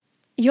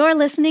You're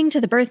listening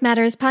to the Birth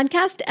Matters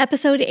Podcast,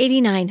 episode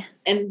 89.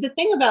 And the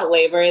thing about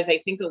labor is I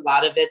think a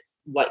lot of it's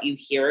what you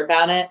hear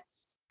about it.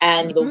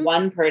 And the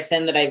one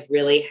person that I've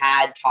really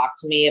had talk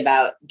to me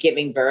about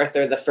giving birth,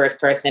 or the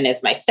first person,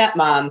 is my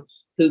stepmom,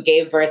 who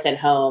gave birth at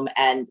home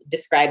and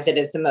describes it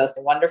as the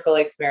most wonderful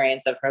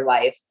experience of her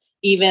life.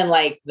 Even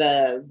like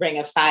the ring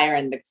of fire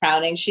and the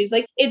crowning, she's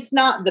like, it's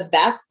not the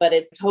best, but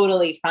it's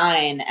totally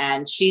fine.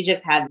 And she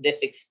just had this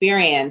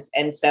experience.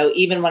 And so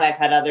even when I've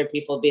had other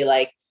people be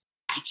like,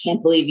 I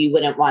can't believe you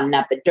wouldn't want an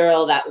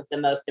epidural, that was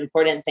the most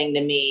important thing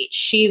to me,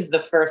 she's the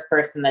first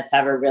person that's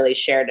ever really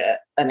shared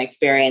an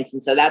experience.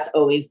 And so that's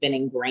always been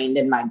ingrained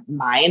in my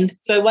mind.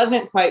 So I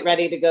wasn't quite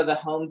ready to go the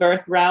home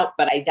birth route,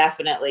 but I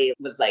definitely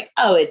was like,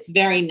 oh, it's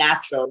very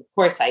natural. Of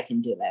course I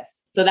can do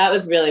this. So that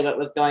was really what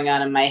was going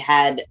on in my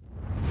head.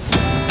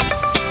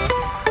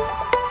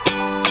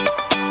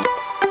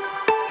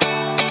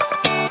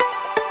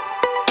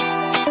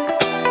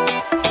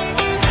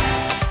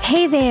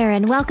 Hey there,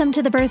 and welcome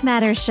to the Birth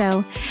Matters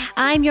Show.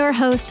 I'm your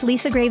host,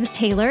 Lisa Graves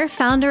Taylor,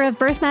 founder of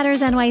Birth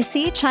Matters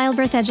NYC,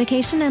 Childbirth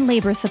Education and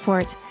Labor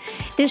Support.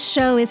 This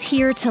show is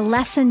here to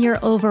lessen your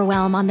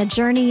overwhelm on the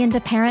journey into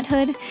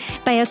parenthood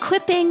by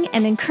equipping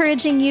and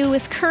encouraging you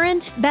with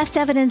current, best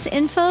evidence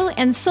info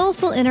and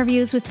soulful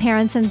interviews with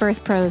parents and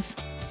birth pros.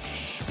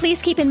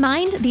 Please keep in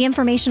mind, the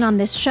information on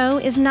this show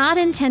is not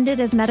intended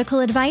as medical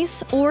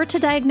advice or to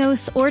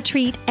diagnose or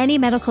treat any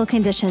medical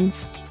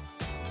conditions.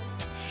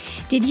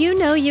 Did you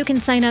know you can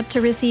sign up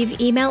to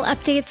receive email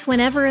updates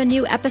whenever a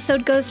new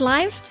episode goes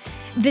live?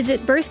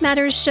 Visit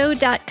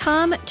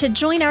birthmattersshow.com to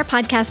join our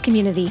podcast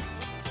community.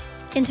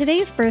 In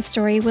today's birth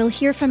story, we'll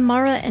hear from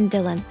Mara and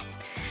Dylan.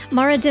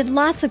 Mara did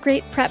lots of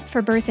great prep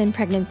for birth and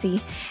pregnancy: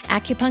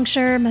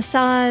 acupuncture,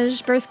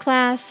 massage, birth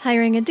class,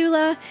 hiring a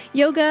doula,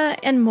 yoga,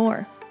 and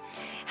more.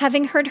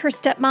 Having heard her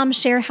stepmom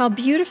share how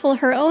beautiful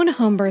her own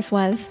home birth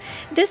was,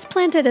 this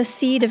planted a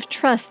seed of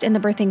trust in the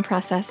birthing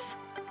process.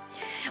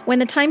 When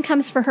the time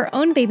comes for her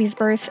own baby's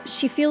birth,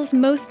 she feels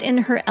most in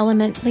her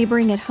element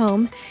laboring at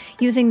home,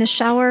 using the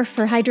shower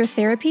for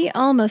hydrotherapy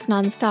almost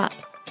nonstop.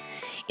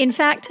 In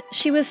fact,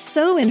 she was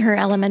so in her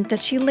element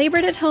that she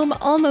labored at home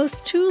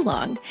almost too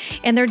long,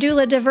 and their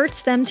doula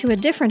diverts them to a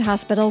different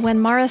hospital when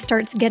Mara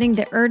starts getting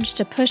the urge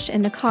to push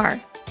in the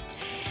car.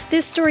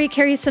 This story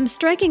carries some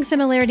striking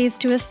similarities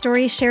to a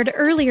story shared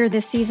earlier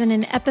this season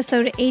in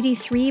episode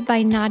 83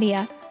 by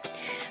Nadia.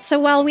 So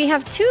while we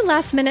have 2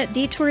 last-minute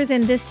detours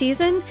in this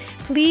season,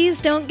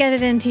 please don't get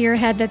it into your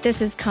head that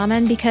this is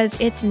common, because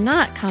it's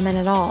not common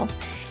at all.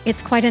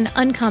 It's quite an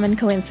uncommon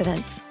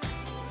coincidence.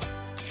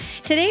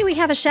 Today we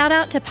have a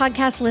shout-out to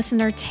podcast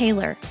listener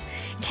Taylor.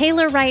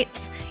 Taylor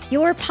writes,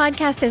 "Your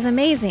podcast is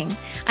amazing.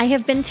 I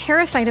have been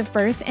terrified of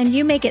birth, and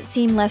you make it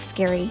seem less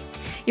scary.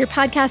 Your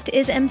podcast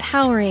is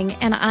empowering,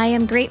 and I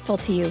am grateful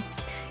to you.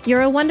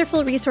 You're a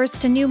wonderful resource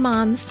to new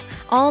moms,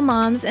 all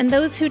moms, and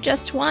those who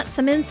just want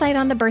some insight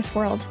on the birth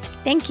world.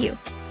 Thank you."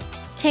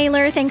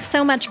 Taylor, thanks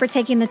so much for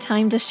taking the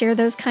time to share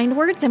those kind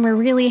words, and we're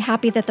really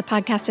happy that the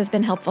podcast has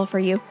been helpful for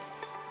you.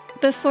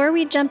 Before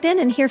we jump in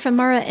and hear from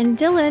Mara and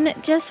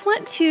Dylan, just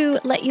want to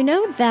let you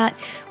know that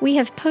we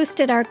have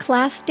posted our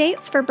class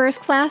dates for birth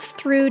class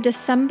through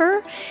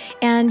December,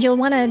 and you'll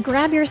want to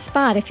grab your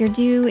spot if you're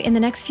due in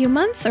the next few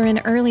months or in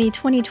early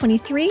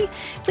 2023.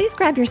 Please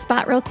grab your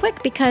spot real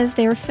quick, because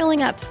they're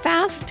filling up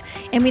fast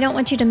and we don't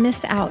want you to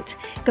miss out.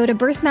 Go to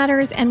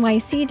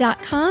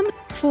birthmattersnyc.com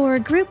for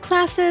group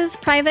classes,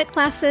 private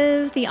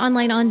classes, the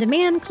online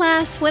on-demand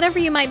class, whatever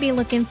you might be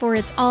looking for.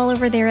 It's all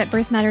over there at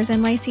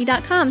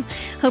birthmattersnyc.com.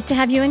 Hope to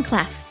have you in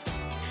class.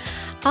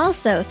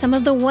 Also, some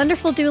of the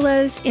wonderful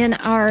doulas in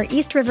our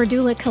East River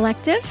Doula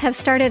Collective have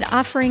started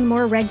offering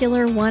more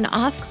regular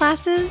one-off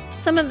classes.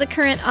 Some of the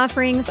current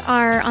offerings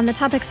are on the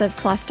topics of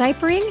cloth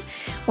diapering,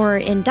 or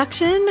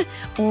induction,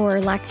 or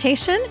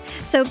lactation.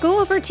 So go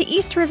over to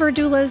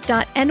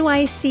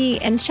eastriverdoulas.nyc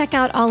and check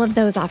out all of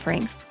those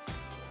offerings.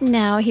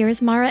 Now,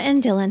 here's Mara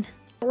and Dylan.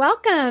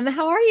 Welcome.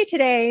 How are you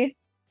today?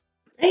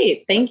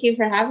 Great. Thank you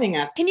for having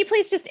us. Can you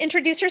please just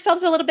introduce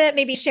yourselves a little bit,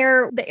 maybe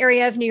share the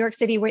area of New York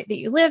City that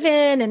you live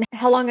in and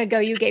how long ago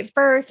you gave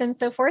birth and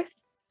so forth?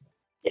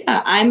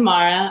 Yeah, I'm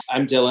Mara.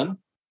 I'm Dylan.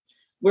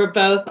 We're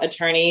both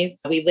attorneys.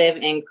 We live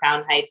in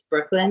Crown Heights,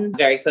 Brooklyn,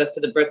 very close to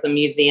the Brooklyn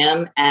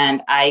Museum.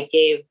 And I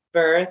gave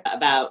birth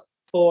about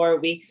 4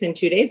 weeks and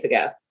 2 days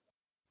ago.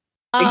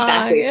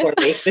 Exactly 4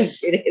 weeks and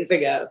 2 days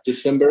ago.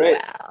 December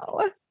 8th.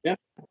 Wow. Yeah.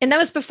 And that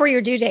was before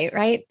your due date,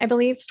 right? I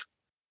believe.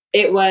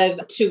 It was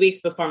 2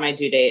 weeks before my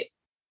due date.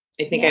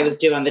 I think I was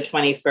due on the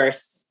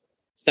 21st.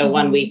 So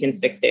 1 week and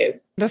 6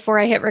 days. Before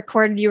I hit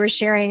record, you were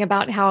sharing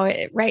about how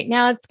right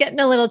now it's getting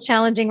a little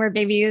challenging where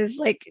baby is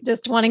like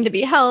just wanting to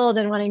be held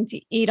and wanting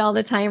to eat all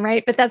the time,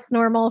 right? But that's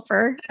normal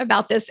for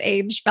about this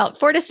age, about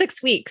 4 to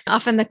 6 weeks.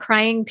 Often the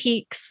crying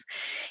peaks,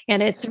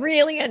 and it's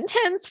really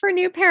intense for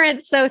new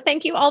parents. So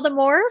thank you all the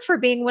more for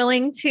being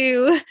willing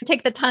to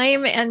take the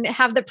time and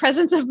have the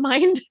presence of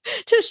mind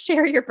to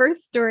share your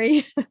birth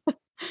story.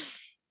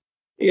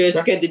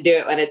 It's good to do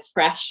it when it's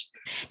fresh.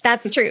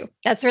 That's true.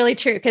 That's really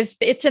true because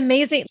it's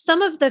amazing.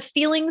 Some of the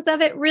feelings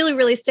of it really,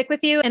 really stick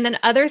with you. And then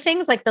other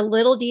things like the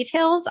little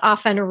details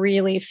often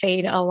really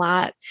fade a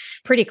lot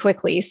pretty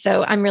quickly.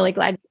 So I'm really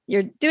glad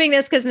you're doing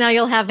this because now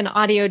you'll have an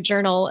audio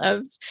journal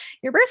of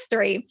your birth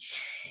story.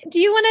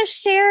 Do you want to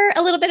share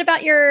a little bit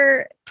about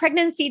your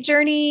pregnancy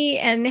journey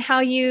and how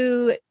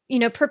you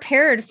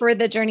prepared for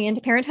the journey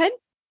into parenthood?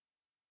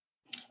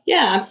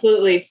 Yeah,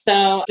 absolutely.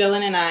 So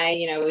Dylan and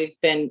I, we've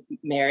been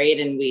married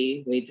and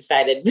we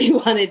decided we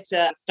wanted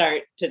to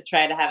start to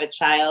try to have a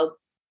child.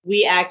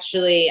 We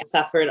actually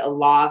suffered a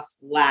loss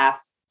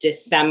last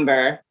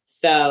December.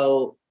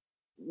 So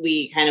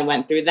we kind of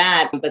went through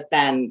that, but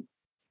then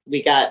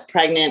we got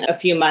pregnant a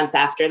few months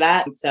after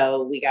that.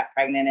 So we got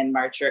pregnant in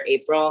March or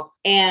April.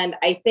 And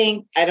I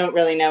think, I don't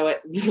really know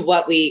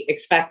what we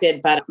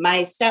expected, but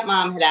my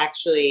stepmom had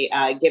actually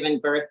given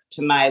birth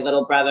to my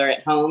little brother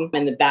at home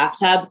in the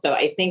bathtub. So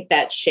I think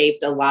that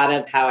shaped a lot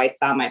of how I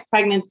saw my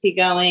pregnancy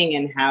going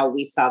and how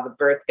we saw the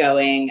birth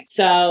going.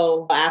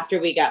 So after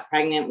we got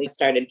pregnant, we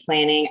started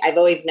planning. I've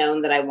always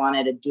known that I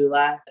wanted a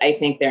doula. I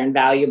think they're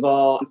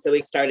invaluable. So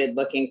we started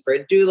looking for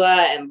a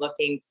doula and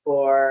looking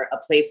for a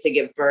place to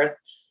give birth.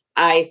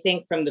 I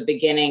think from the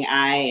beginning,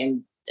 I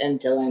and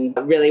Dylan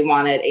really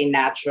wanted a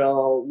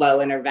natural,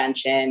 low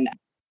intervention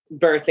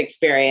birth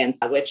experience,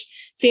 which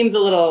seems a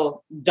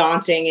little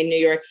daunting in New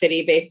York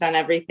City based on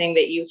everything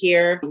that you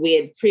hear. We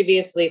had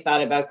previously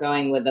thought about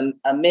going with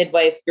a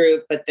midwife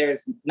group, but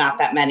there's not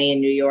that many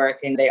in New York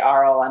and they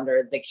are all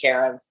under the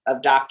care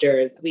of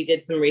doctors. We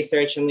did some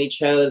research and we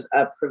chose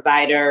a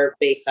provider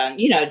based on,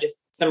 just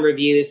some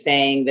reviews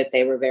saying that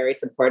they were very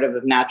supportive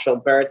of natural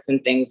births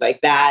and things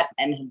like that,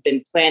 and had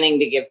been planning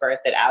to give birth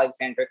at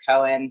Alexandra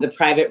Cohen. The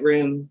private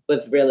room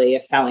was really a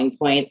selling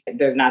point.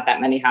 There's not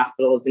that many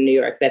hospitals in New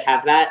York that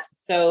have that.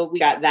 So we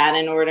got that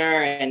in order.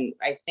 And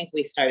I think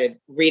we started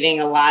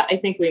reading a lot. I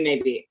think we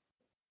maybe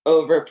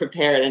over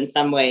prepared in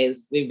some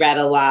ways. We read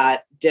a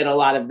lot, did a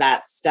lot of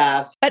that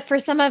stuff. But for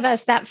some of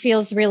us, that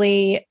feels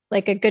really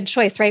like a good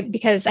choice, right?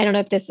 Because I don't know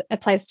if this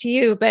applies to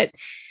you, but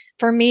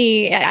for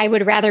me, I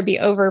would rather be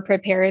over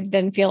prepared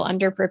than feel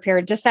under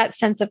prepared. Just that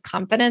sense of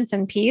confidence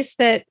and peace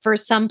that for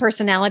some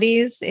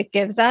personalities it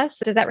gives us.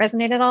 Does that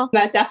resonate at all?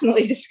 That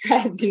definitely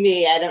describes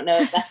me. I don't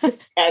know if that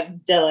describes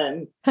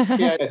Dylan.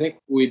 Yeah, I think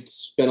we'd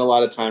spent a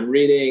lot of time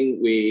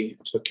reading. We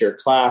took your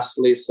class,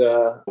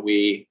 Lisa.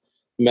 We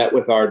met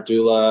with our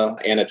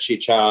doula, Anna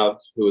Chichov,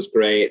 who was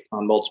great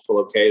on multiple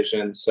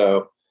occasions.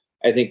 So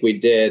I think we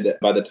did,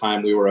 by the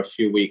time we were a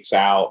few weeks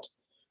out,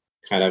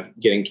 kind of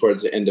getting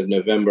towards the end of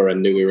November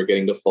and knew we were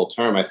getting to full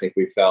term, I think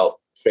we felt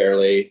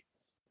fairly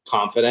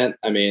confident.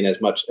 I mean, as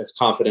much as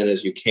confident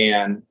as you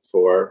can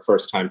for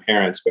first-time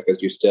parents,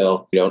 because you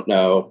don't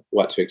know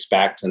what to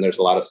expect. And there's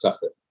a lot of stuff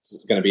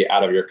that's going to be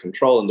out of your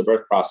control in the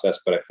birth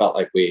process. But I felt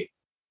like we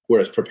were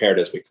as prepared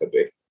as we could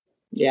be.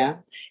 Yeah,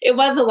 it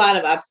was a lot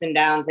of ups and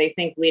downs. I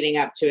think leading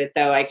up to it,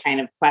 though, I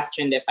kind of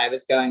questioned if I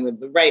was going with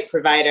the right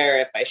provider,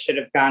 if I should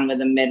have gone with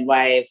a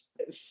midwife,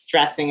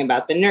 stressing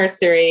about the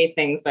nursery,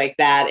 things like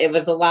that. It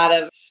was a lot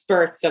of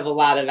spurts of a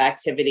lot of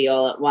activity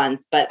all at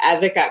once. But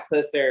as it got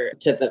closer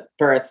to the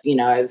birth,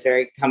 I was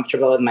very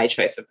comfortable with my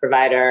choice of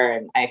provider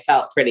and I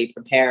felt pretty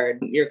prepared.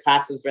 Your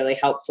class was really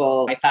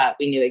helpful. I thought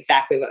we knew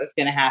exactly what was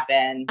going to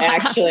happen.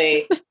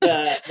 Actually,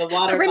 the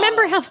water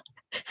Remember bottle,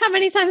 how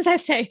many times I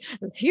say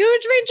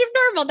huge range of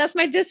normal. That's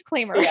my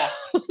disclaimer. Yeah.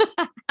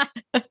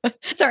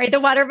 Sorry,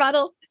 the water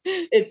bottle.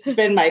 It's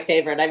been my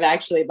favorite. I've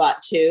actually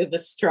bought two. The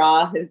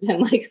straw has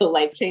been like a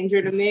life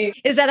changer to me.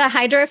 Is that a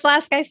Hydro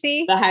Flask I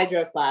see? The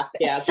Hydro Flask,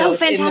 yeah. It's so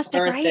fantastic,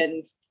 in the birth right?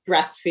 and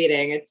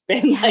breastfeeding. It's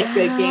been like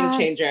a game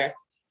changer.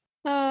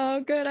 Oh,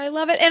 good. I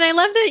love it. And I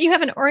love that you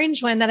have an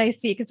orange one that I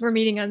see because we're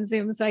meeting on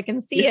Zoom so I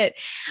can see it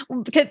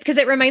because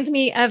it reminds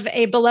me of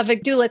a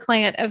beloved doula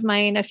client of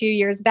mine a few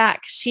years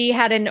back. She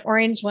had an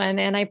orange one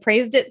and I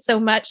praised it so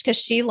much because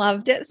she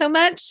loved it so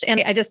much. And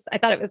I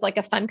thought it was like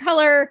a fun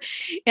color.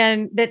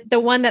 And that the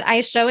one that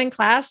I show in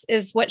class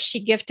is what she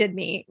gifted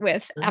me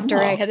with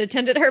after I had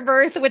attended her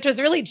birth, which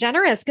was really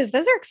generous because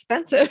those are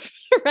expensive,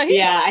 right?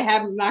 Yeah,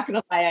 I'm not going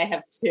to lie. I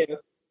have two.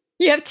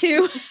 You have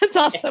two. That's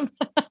awesome.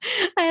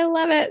 I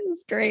love it.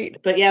 It's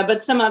great.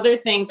 But some other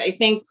things, I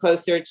think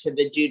closer to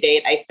the due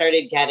date, I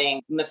started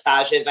getting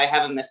massages. I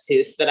have a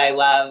masseuse that I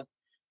love.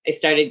 I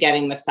started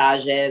getting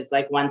massages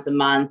like once a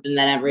month and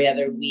then every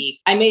other week.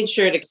 I made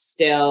sure to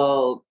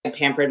still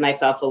pampered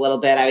myself a little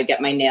bit. I would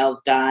get my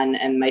nails done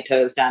and my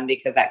toes done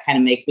because that kind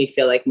of makes me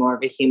feel like more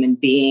of a human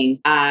being.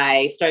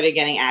 I started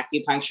getting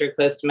acupuncture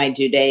close to my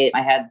due date.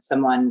 I had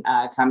someone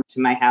come to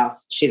my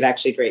house. She's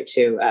actually great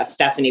too.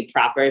 Stephanie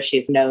Proper.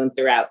 She's known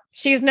throughout.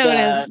 She's known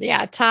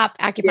as top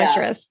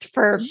acupuncturist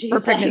for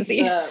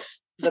pregnancy. Like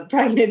the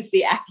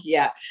pregnancy,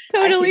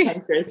 totally.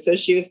 Acupuncture. So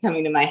she was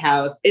coming to my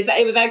house.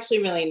 It was actually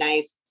really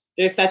nice.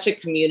 There's such a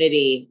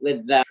community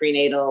with the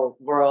prenatal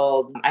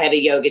world. I had a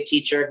yoga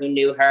teacher who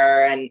knew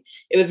her, and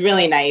it was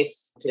really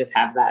nice to just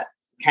have that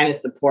kind of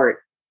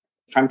support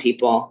from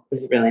people. It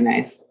was really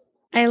nice.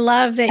 I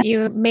love that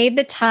you made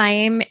the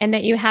time and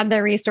that you had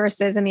the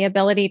resources and the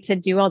ability to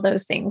do all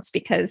those things,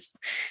 because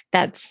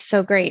that's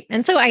so great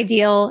and so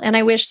ideal. And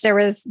I wish there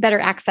was better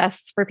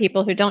access for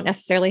people who don't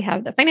necessarily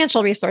have the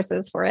financial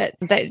resources for it.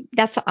 But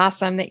that's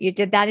awesome that you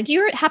did that. And do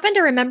you happen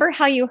to remember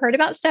how you heard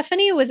about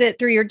Stephanie? Was it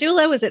through your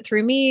doula? Was it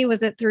through me?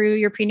 Was it through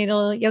your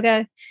prenatal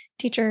yoga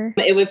teacher?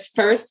 It was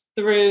first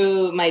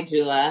through my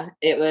doula.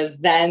 It was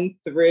then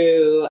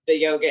through the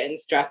yoga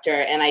instructor.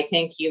 And I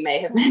think you may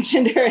have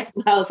mentioned her as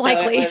well.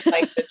 Likely. So it was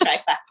like the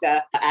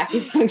trifecta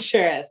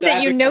acupuncturist.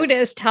 That you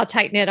noticed how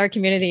tight-knit our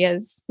community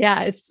is.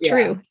 Yeah, it's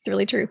true. It's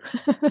really true.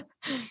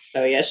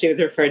 So yeah, she was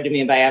referred to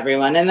me by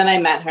everyone. And then I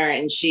met her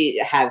and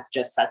she has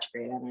just such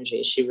great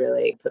energy. She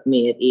really put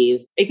me at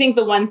ease. I think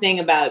the one thing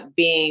about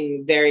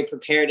being very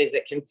prepared is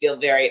it can feel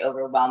very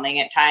overwhelming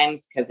at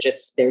times because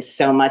just there's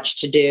so much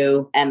to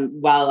do. And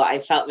while I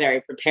felt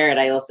very prepared,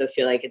 I also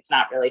feel like it's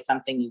not really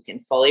something you can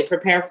fully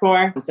prepare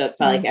for. So it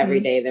felt like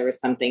every day there was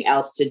something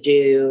else to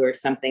do or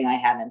something I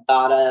hadn't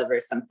thought of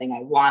or something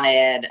I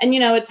wanted. And,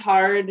 it's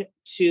hard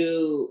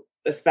to,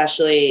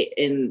 especially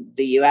in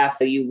the US,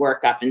 so you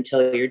work up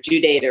until your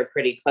due date or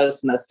pretty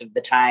close most of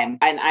the time.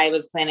 And I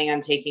was planning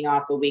on taking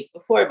off a week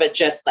before, but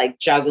just like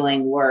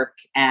juggling work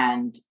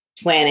and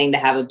planning to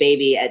have a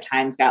baby at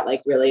times got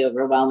like really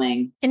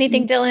overwhelming.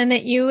 Anything, Dylan,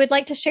 that you would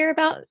like to share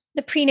about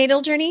the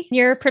prenatal journey?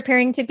 You're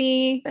preparing to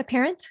be a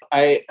parent?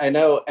 I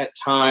know at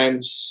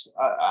times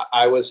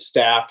I was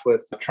staffed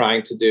with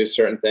trying to do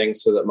certain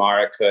things so that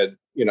Mara could,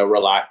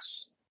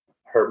 relax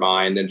her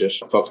mind and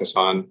just focus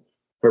on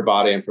her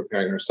body and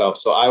preparing herself.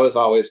 So I was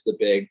always the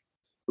big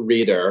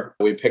reader.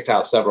 We picked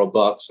out several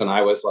books and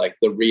I was like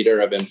the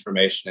reader of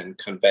information and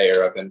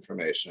conveyor of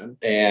information.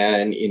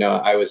 And,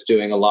 I was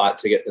doing a lot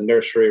to get the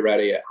nursery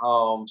ready at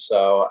home.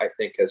 So I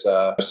think as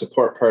a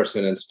support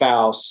person and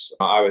spouse,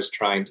 I was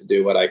trying to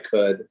do what I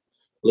could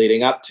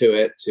leading up to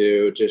it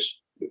to just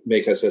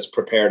make us as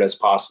prepared as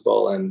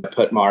possible and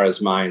put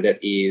Mara's mind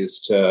at ease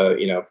to,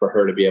 for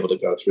her to be able to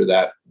go through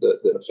that,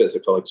 the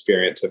physical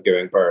experience of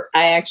giving birth.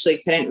 I actually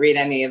couldn't read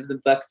any of the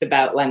books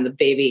about when the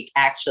baby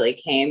actually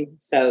came.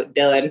 So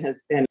Dylan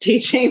has been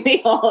teaching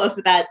me all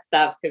of that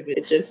stuff because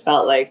it just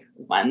felt like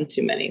one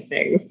too many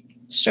things.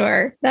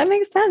 Sure. That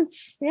makes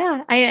sense.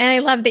 Yeah. I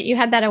love that you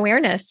had that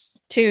awareness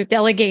to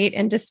delegate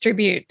and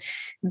distribute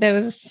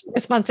those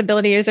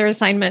responsibilities or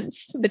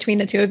assignments between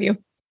the two of you.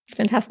 It's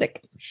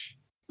fantastic.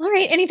 All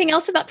right. Anything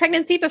else about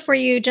pregnancy before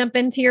you jump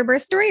into your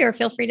birth story, or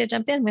feel free to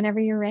jump in whenever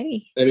you're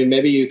ready? I mean,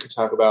 maybe you could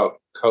talk about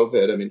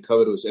COVID. I mean,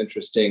 COVID was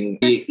interesting.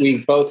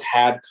 We both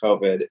had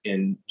COVID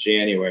in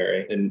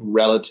January in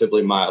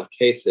relatively mild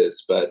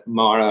cases, but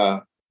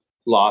Mara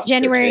lost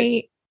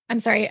January of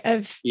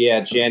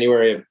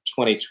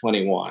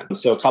 2021.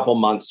 So a couple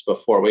months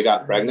before we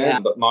got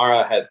pregnant, but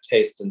Mara had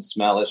taste and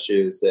smell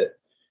issues that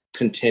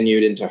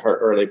continued into her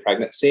early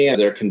pregnancy. And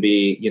there can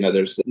be,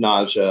 there's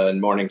nausea and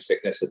morning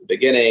sickness at the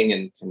beginning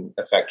and can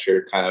affect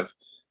your kind of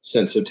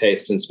sense of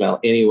taste and smell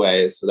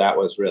anyway. So that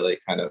was really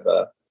kind of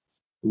a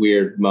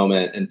weird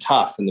moment and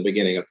tough in the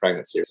beginning of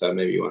pregnancy. So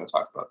maybe you want to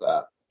talk about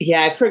that.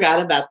 Yeah, I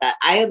forgot about that.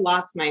 I had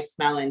lost my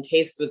smell and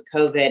taste with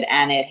COVID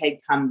and it had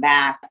come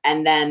back.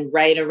 And then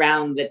right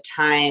around the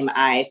time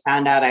I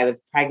found out I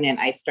was pregnant,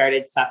 I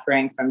started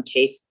suffering from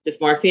taste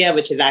dysmorphia,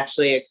 which is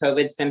actually a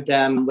COVID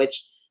symptom,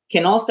 which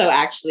can also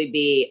actually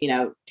be,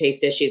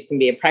 taste issues can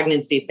be a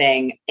pregnancy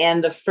thing.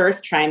 And the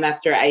first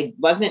trimester, I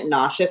wasn't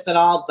nauseous at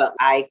all, but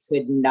I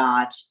could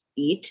not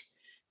eat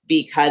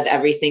because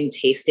everything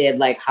tasted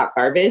like hot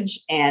garbage.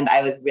 And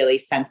I was really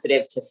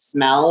sensitive to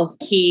smells.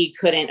 He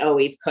couldn't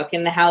always cook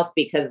in the house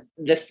because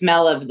the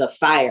smell of the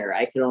fire,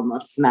 I could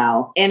almost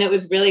smell. And it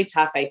was really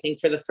tough. I think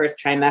for the first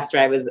trimester,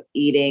 I was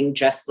eating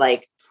just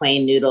like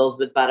plain noodles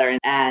with butter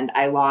and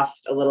I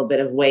lost a little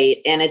bit of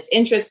weight. And it's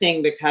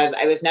interesting because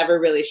I was never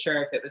really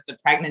sure if it was the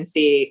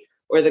pregnancy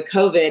or the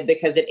COVID,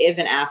 because it is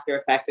an after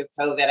effect of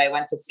COVID. I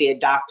went to see a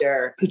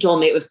doctor who told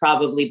me it was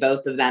probably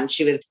both of them.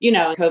 She was,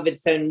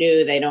 COVID's so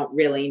new, they don't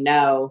really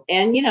know.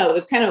 And, it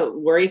was kind of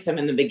worrisome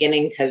in the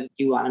beginning because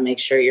you want to make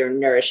sure you're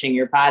nourishing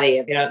your body.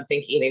 If you don't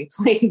think eating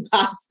plain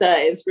pasta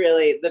is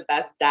really the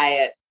best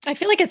diet. I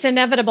feel like it's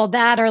inevitable,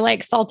 that or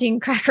like saltine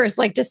crackers,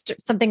 like just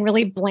something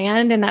really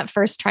bland in that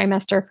first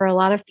trimester for a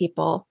lot of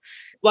people.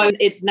 Well,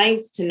 it's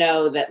nice to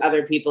know that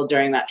other people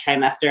during that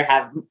trimester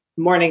have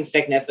morning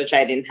sickness, which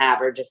I didn't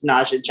have, or just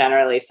nausea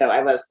generally. So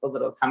I was a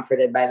little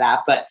comforted by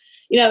that. But,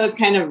 it was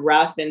kind of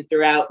rough. And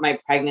throughout my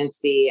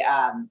pregnancy,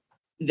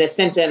 the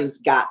symptoms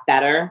got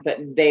better, but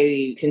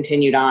they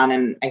continued on.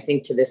 And I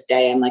think to this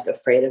day, I'm like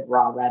afraid of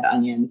raw red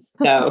onions.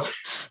 So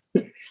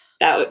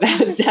that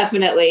was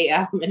definitely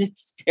an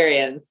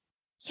experience.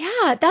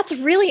 Yeah, that's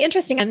really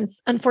interesting and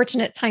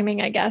unfortunate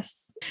timing, I guess.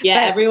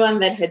 Yeah, everyone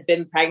that had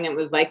been pregnant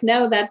was like,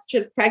 no, that's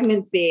just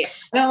pregnancy.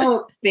 I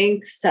don't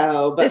think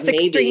so, but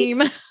maybe.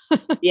 Extreme.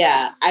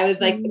 Yeah, I was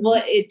like,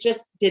 well, it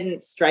just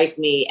didn't strike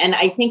me. And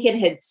I think it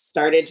had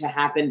started to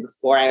happen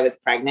before I was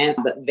pregnant,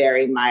 but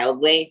very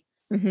mildly.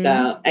 Mm-hmm.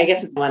 So I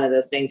guess it's one of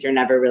those things you're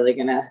never really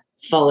going to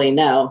fully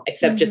know,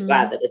 except just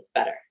glad that it's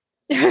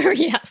better.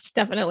 Yes,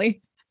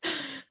 definitely.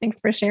 Thanks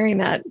for sharing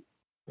that.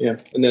 Yeah.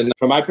 And then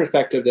from my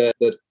perspective,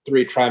 the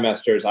 3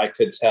 trimesters I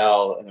could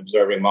tell in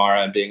observing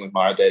Mara and being with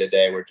Mara day to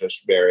day were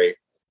just very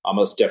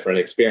almost different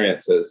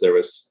experiences. There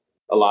was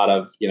a lot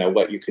of,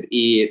 what you could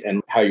eat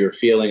and how you were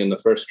feeling in the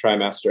first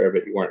trimester,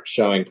 but you weren't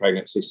showing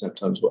pregnancy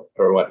symptoms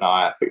or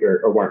whatnot,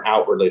 or weren't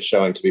outwardly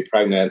showing to be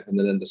pregnant. And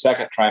then in the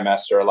second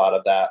trimester, a lot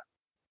of that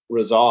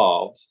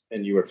resolved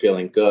and you were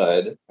feeling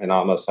good and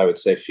almost, I would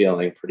say,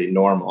 feeling pretty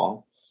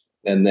normal.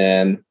 And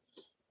then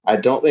I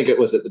don't think it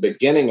was at the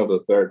beginning of the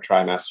third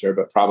trimester,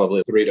 but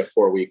probably 3 to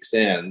 4 weeks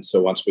in.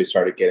 So once we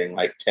started getting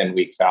like 10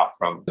 weeks out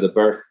from the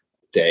birth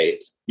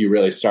date, you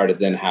really started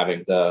then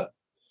having the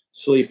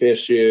sleep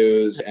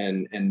issues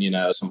and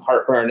some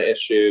heartburn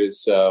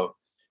issues. So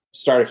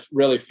started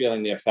really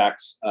feeling the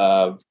effects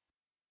of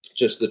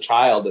just the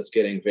child that's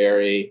getting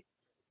very,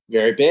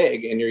 very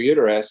big in your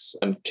uterus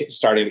and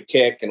starting to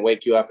kick and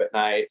wake you up at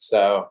night.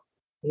 So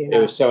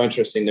it was so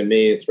interesting to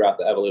me throughout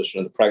the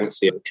evolution of the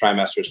pregnancy. The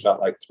trimesters felt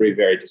like 3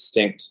 very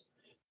distinct,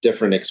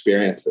 different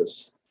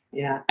experiences.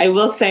 Yeah, I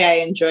will say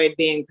I enjoyed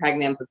being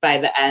pregnant, but by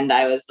the end,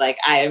 I was like,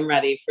 I am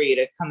ready for you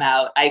to come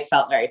out. I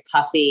felt very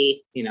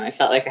puffy. I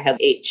felt like I had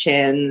 8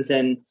 chins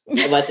and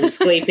I wasn't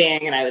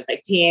sleeping and I was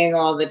like peeing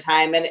all the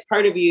time. And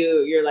part of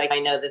you're like, I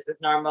know this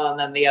is normal. And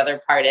then the other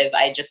part is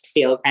I just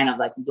feel kind of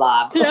like a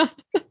blob.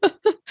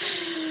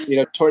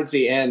 Yeah. Towards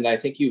the end, I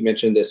think you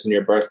mentioned this in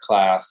your birth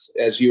class,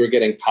 as you were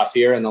getting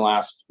puffier in the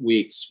last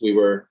weeks, we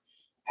were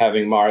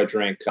having Mara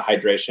drink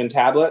hydration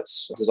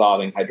tablets,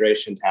 dissolving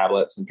hydration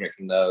tablets and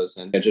drinking those.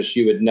 And just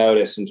you would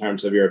notice in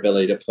terms of your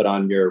ability to put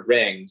on your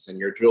rings and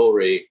your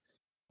jewelry,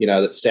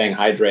 that staying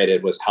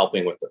hydrated was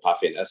helping with the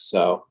puffiness.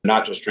 So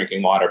not just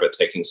drinking water, but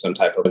taking some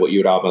type of what you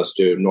would almost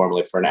do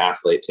normally for an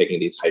athlete, taking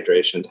these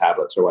hydration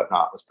tablets or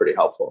whatnot was pretty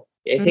helpful.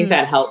 I think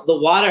that helped. The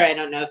water, I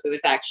don't know if it was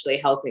actually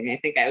helping. I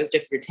think I was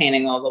just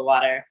retaining all the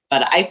water,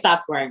 but I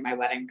stopped wearing my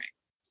wedding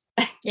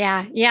ring.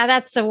 Yeah.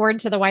 That's the word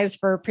to the wise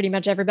for pretty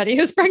much everybody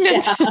who's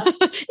pregnant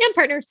and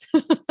partners.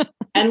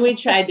 And we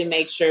tried to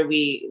make sure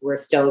we were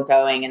still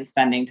going and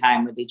spending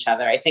time with each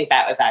other. I think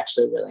that was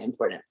actually really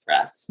important for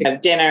us.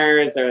 Have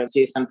dinners or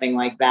do something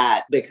like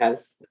that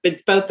because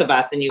it's both of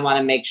us and you want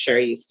to make sure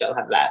you still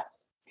have that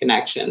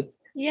connection.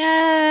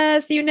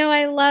 Yes.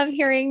 I love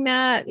hearing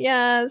that.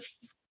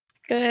 Yes.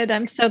 Good.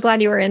 I'm so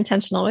glad you were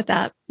intentional with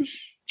that.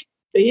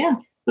 But yeah,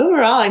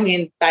 overall,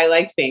 I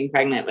liked being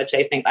pregnant, which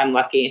I think I'm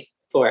lucky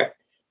for.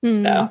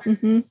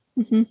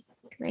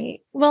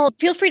 Great. Well,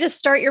 feel free to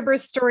start your birth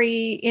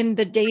story in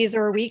the days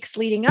or weeks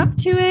leading up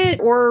to it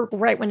or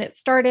right when it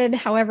started,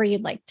 however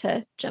you'd like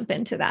to jump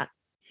into that.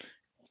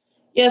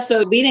 Yeah. So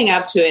leading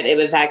up to it, it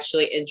was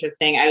actually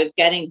interesting. I was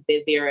getting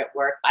busier at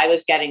work. I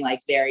was getting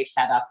very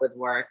fed up with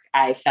work.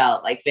 I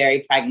felt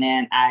very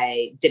pregnant.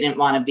 I didn't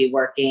want to be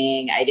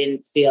working. I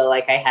didn't feel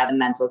like I had the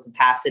mental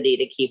capacity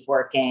to keep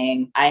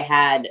working. I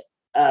had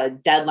a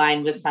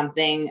deadline with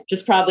something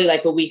just probably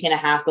a week and a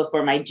half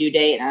before my due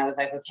date. And I was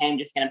like, okay, I'm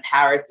just going to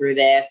power through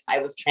this. I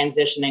was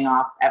transitioning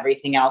off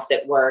everything else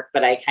at work,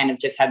 but I kind of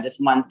just had this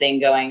one thing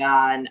going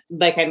on.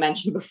 Like I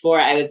mentioned before,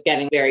 I was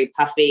getting very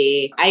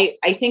puffy.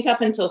 I think up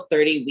until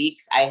 30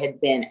 weeks, I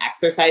had been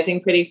exercising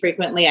pretty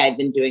frequently. I'd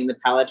been doing the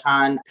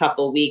Peloton a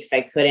couple weeks.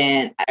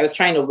 I was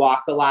trying to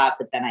walk a lot,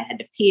 but then I had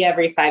to pee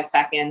every 5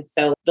 seconds.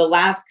 So the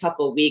last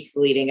couple weeks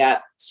leading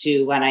up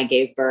to when I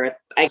gave birth,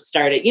 I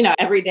started,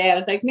 every day I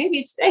was like,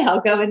 maybe today I'll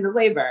go into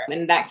labor.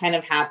 And that kind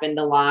of happened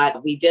a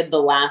lot. We did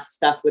the last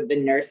stuff with the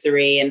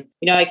nursery. And,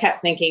 I kept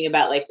thinking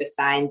about the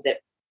signs that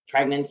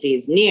pregnancy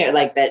is near,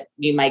 that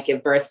you might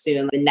give birth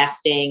soon, the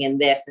nesting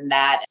and this and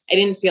that. I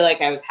didn't feel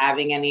like I was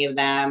having any of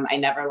them. I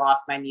never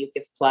lost my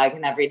mucus plug.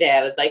 And every day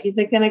I was like, is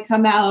it going to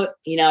come out?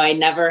 I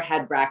never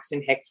had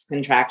Braxton Hicks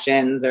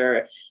contractions, or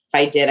if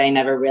I did, I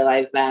never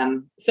realized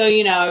them. So,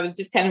 I was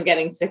just kind of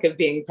getting sick of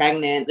being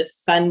pregnant. The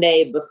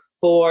Sunday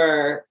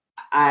before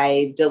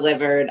I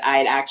delivered,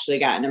 I'd actually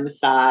gotten a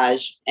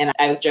massage and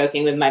I was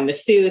joking with my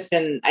masseuse.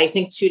 And I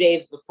think 2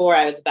 days before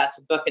I was about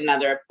to book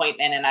another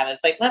appointment and I was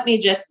like, let me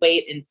just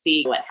wait and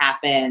see what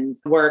happens.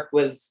 Work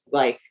was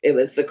it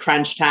was the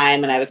crunch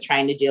time and I was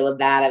trying to deal with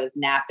that. I was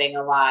napping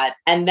a lot.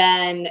 And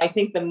then I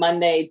think the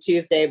Monday,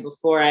 Tuesday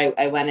before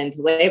I went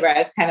into labor, I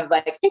was kind of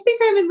like, I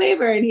think I'm in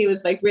labor. And he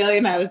was like, really?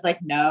 And I was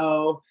like,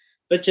 no.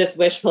 But just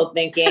wishful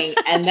thinking.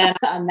 And then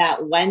on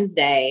that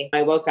Wednesday,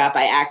 I woke up.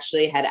 I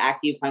actually had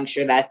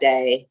acupuncture that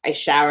day. I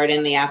showered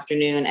in the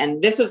afternoon.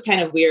 And this was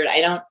kind of weird. I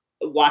don't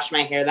wash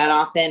my hair that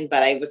often,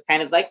 but I was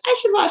kind of like, I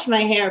should wash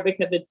my hair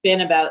because it's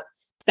been about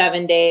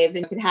 7 days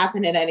and it could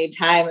happen at any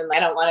time. And I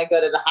don't want to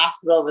go to the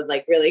hospital with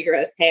really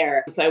gross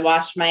hair. So I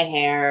washed my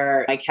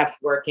hair. I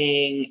kept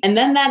working. And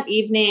then that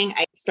evening,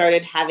 I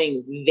started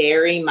having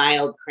very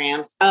mild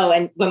cramps. Oh,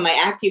 and when my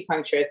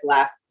acupuncturist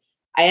left,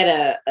 I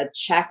had a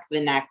check the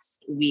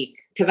next week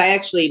because I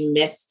actually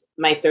missed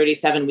my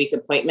 37-week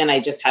appointment. I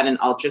just had an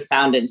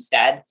ultrasound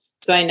instead.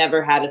 So I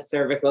never had a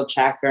cervical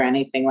check or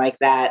anything like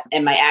that.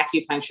 And my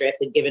acupuncturist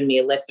had given me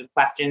a list of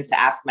questions to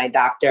ask my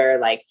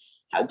doctor,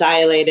 how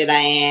dilated I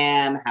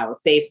am, how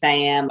effaced I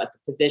am, what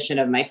the position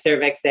of my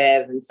cervix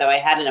is. And so I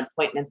had an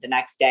appointment the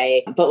next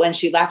day. But when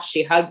she left,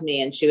 she hugged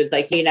me and she was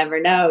like, you never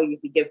know, you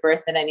could give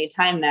birth at any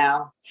time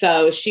now.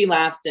 So she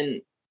left,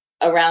 and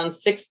around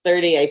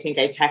 6:30, I think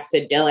I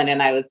texted Dylan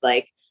and I was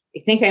like, I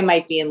think I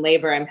might be in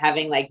labor. I'm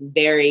having like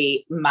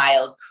very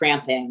mild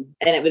cramping,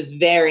 and it was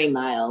very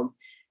mild.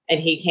 And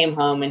he came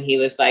home and he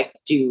was like,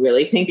 do you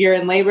really think you're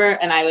in labor?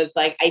 And I was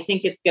like, I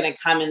think it's going to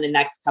come in the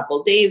next couple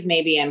of days.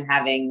 Maybe I'm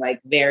having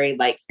like very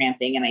light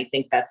cramping. And I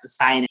think that's a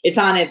sign it's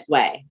on its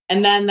way.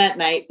 And then that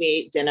night we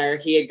ate dinner.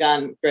 He had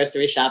gone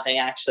grocery shopping,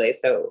 actually.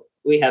 So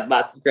we had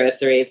lots of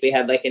groceries. We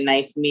had like a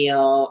nice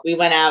meal. We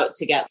went out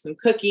to get some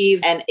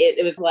cookies, and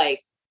it was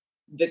like,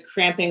 the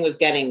cramping was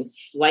getting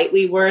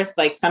slightly worse.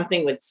 Like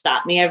something would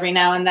stop me every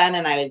now and then.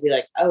 And I would be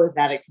like, oh, is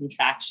that a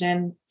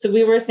contraction? So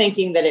we were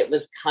thinking that it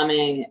was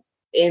coming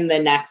in the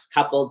next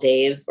couple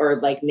days, or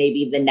like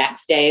maybe the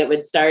next day it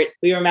would start.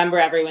 We remember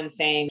everyone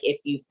saying, if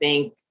you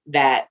think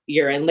that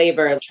you're in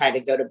labor, try to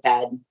go to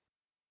bed.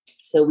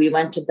 So we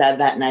went to bed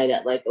that night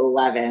at like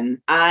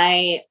 11.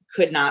 I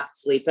could not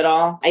sleep at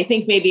all. I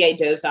think maybe I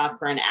dozed off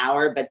for an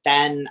hour, but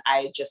then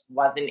I just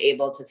wasn't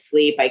able to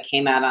sleep. I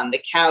came out on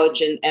the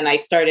couch and I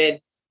started,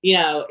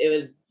 it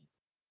was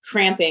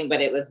cramping,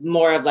 but it was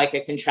more of like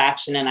a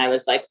contraction. And I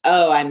was like,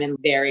 oh, I'm in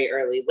very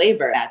early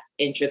labor. That's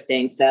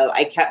interesting. So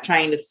I kept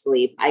trying to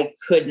sleep. I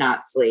could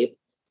not sleep.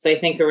 So I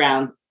think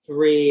around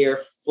 3 or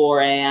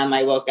 4 a.m.,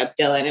 I woke up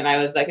Dylan and I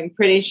was like, I'm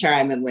pretty sure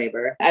I'm in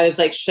labor. I was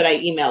like, should I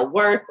email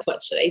work?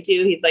 What should I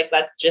do? He's like,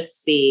 let's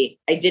just see.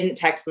 I didn't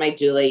text my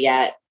doula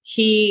yet.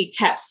 He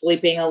kept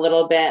sleeping a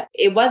little bit.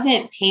 It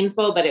wasn't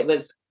painful, but it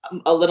was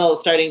a little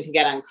starting to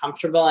get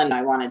uncomfortable and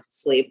I wanted to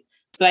sleep.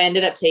 So I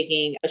ended up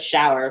taking a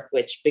shower,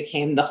 which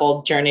became the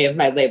whole journey of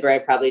my labor. I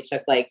probably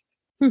took like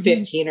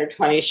 15 or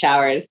 20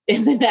 showers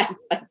in the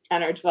next like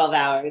 10 or 12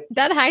 hours.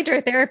 That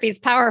hydrotherapy is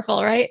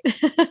powerful, right?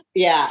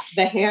 Yeah.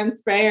 The hand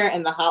sprayer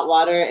and the hot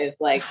water is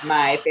like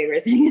my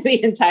favorite thing in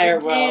the entire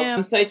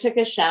world. So I took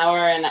a shower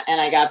and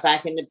I got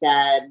back into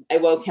bed. I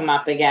woke him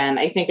up again.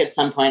 I think at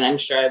some point, I'm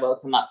sure I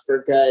woke him up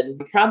for good.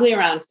 Probably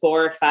around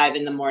 4 or 5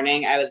 in the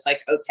morning, I was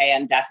like, okay,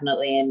 I'm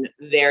definitely in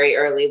very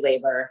early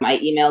labor. I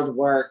emailed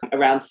work.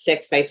 Around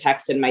 6, I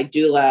texted my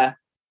doula.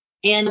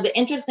 And the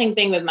interesting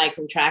thing with my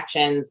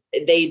contractions,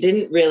 they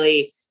didn't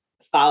really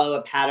follow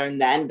a pattern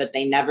then, but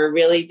they never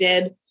really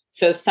did.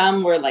 So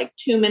some were like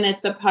 2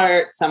 minutes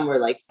apart. Some were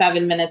like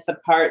 7 minutes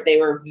apart. They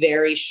were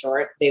very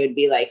short. They would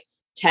be like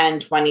 10,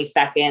 20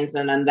 seconds.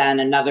 And then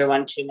another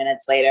one 2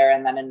 minutes later,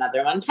 and then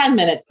another one 10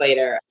 minutes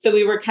later. So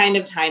we were kind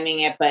of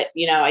timing it. But,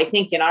 I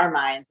think in our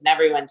minds, and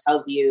everyone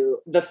tells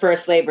you the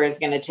first labor is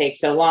going to take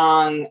so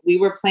long. We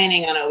were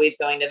planning on always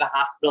going to the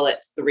hospital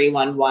at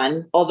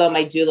 311, although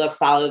my doula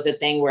follows a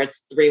thing where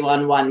it's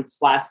 311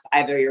 plus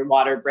either your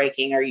water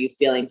breaking or you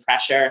feeling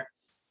pressure.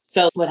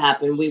 So what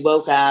happened? We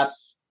woke up,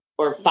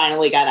 or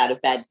finally got out of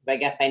bed because I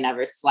guess I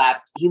never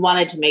slept. He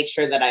wanted to make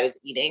sure that I was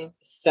eating.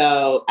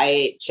 So I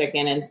ate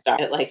chicken and stuff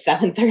at like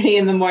 7:30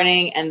 in the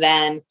morning. And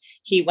then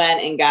he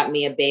went and got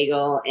me a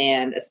bagel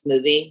and a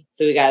smoothie.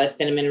 So we got a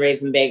cinnamon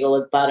raisin bagel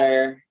with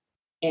butter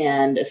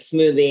and a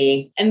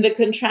smoothie. And the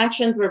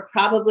contractions were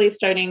probably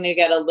starting to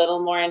get a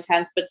little more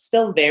intense, but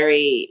still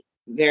very,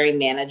 very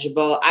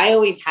manageable. I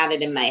always had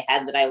it in my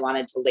head that I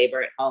wanted to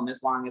labor at home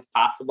as long as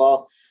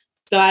possible.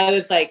 So I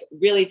was like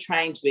really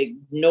trying to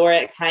ignore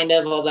it kind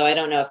of, although I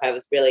don't know if I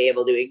was really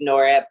able to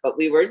ignore it, but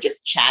we were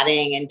just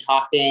chatting and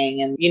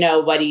talking and,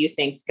 what do you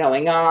think's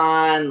going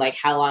on? Like,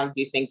 how long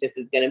do you think this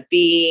is going to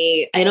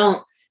be? I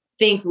don't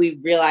think we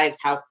realized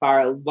how far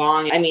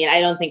along. I mean, I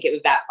don't think it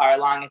was that far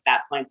along at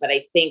that point, but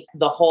I think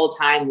the whole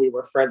time we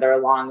were further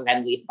along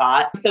than we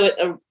thought.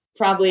 So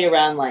probably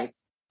around like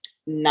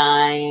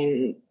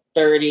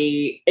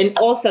 9:30. And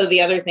also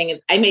the other thing is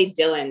I made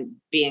Dylan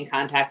be in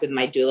contact with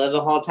my doula the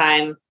whole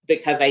time,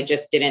 because I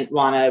just didn't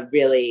want to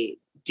really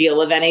deal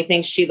with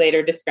anything. She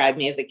later described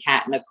me as a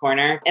cat in a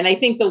corner. And I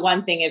think the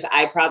one thing is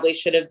I probably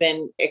should have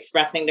been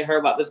expressing to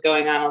her what was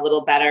going on a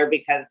little better,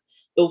 because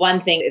the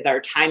one thing is our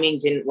timing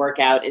didn't work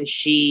out and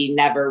she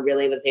never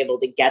really was able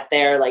to get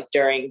there like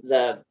during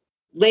the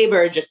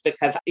labor, just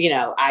because,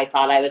 I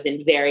thought I was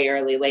in very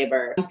early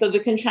labor. So the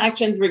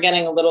contractions were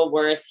getting a little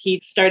worse. He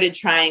started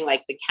trying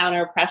like the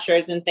counter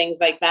pressures and things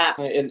like that.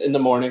 In the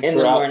morning,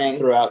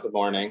 throughout the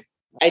morning.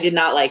 I did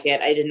not like it.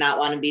 I did not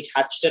want to be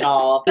touched at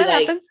all. That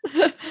happens.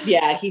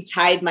 Yeah, he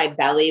tied my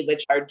belly,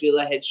 which our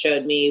doula had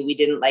showed me. We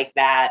didn't like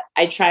that.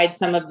 I tried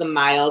some of the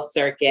mile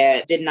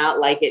circuit, did not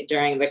like it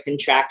during the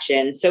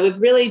contraction. So it was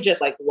really just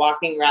like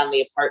walking around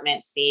the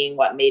apartment, seeing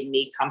what made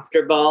me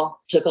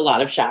comfortable. Took a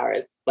lot of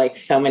showers, like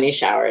so many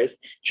showers.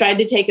 Tried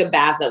to take a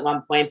bath at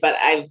one point, but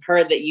I've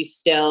heard that you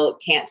still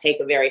can't take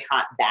a very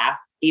hot bath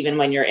even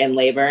when you're in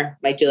labor.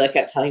 My doula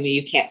kept telling me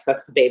you can't cook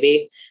the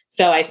baby.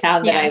 So I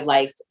found that I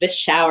liked the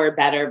shower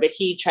better, but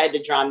he tried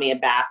to draw me a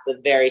bath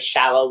with very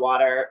shallow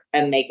water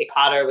and make it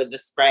hotter with the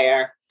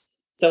sprayer.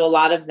 So a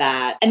lot of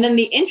that. And then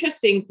the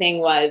interesting thing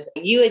was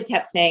you had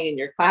kept saying in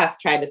your class,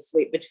 try to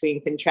sleep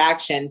between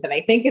contractions. And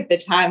I think at the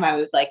time I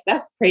was like,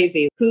 that's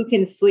crazy. Who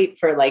can sleep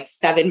for like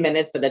 7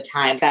 minutes at a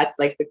time? That's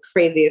like the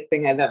craziest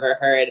thing I've ever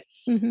heard.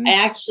 Mm-hmm. I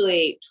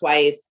actually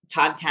twice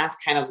podcasts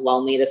kind of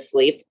lull me to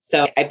sleep.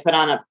 So I put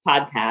on a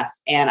podcast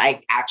and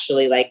I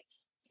actually like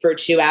for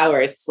 2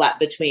 hours slept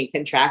between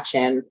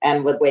contractions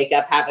and would wake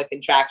up, have a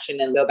contraction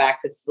and go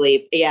back to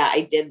sleep. Yeah,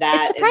 I did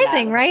that. It's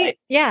surprising, that right? Like,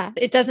 yeah.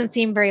 It doesn't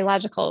seem very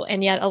logical.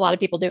 And yet a lot of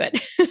people do it.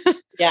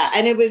 yeah.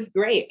 And it was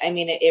great. I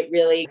mean, it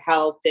really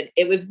helped. And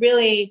it was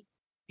really,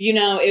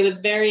 it was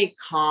very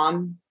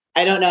calm.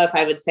 I don't know if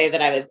I would say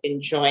that I was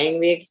enjoying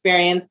the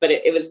experience, but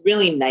it was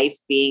really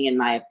nice being in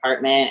my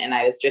apartment and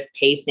I was just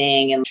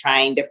pacing and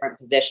trying different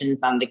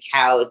positions on the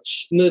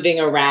couch,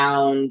 moving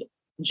around,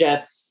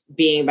 just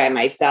being by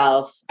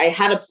myself. I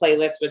had a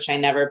playlist, which I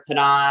never put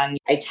on.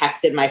 I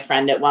texted my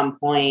friend at one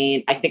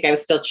point. I think I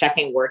was still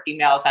checking work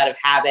emails out of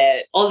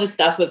habit. All this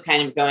stuff was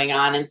kind of going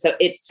on. And so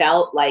it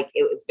felt like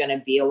it was going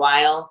to be a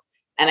while.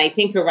 And I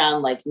think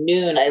around like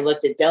noon, I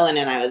looked at Dylan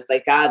and I was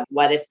like, God,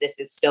 what if this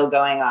is still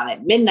going on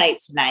at midnight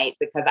tonight?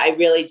 Because I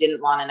really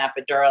didn't want an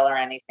epidural or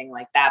anything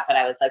like that. But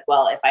I was like,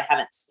 well, if I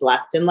haven't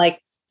slept in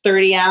like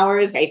 30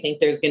 hours, I think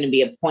there's going to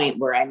be a point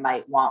where I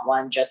might want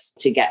one just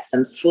to get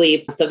some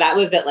sleep. So that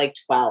was at like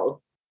 12.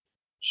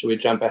 Should we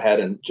jump ahead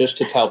and just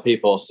to tell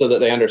people so that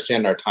they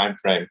understand our time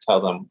frame,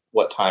 tell them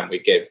what time we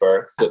gave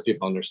birth so that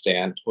people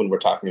understand when we're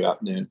talking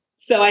about noon?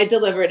 So I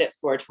delivered at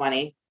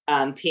 4:20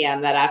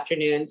 p.m. that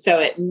afternoon. So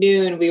at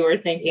noon, we were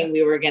thinking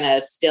we were going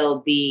to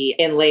still be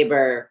in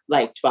labor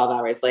like 12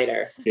 hours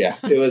later. Yeah,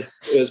 it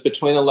was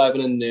between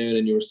 11 and noon.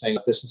 And you were saying,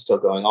 if this is still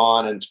going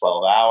on in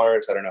 12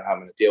 hours, I don't know how I'm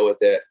going to deal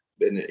with it.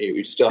 And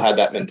we still had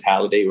that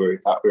mentality where we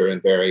thought we were in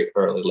very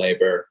early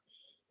labor.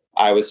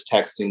 I was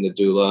texting the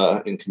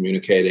doula and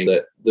communicating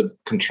that the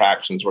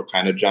contractions were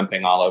kind of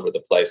jumping all over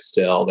the place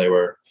still. They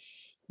were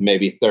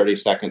maybe 30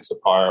 seconds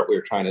apart. We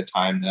were trying to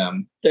time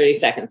them. 30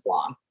 seconds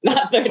long,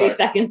 not 30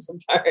 seconds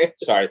apart.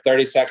 Sorry,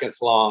 30 seconds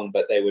long,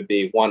 but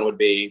one would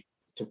be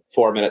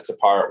 4 minutes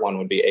apart, one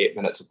would be 8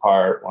 minutes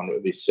apart, one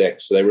would be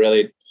 6. So they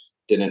really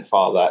didn't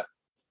follow that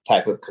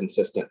type of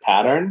consistent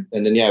pattern.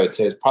 And then, I would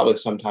say it's probably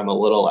sometime a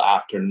little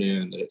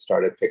afternoon that it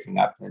started picking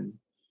up in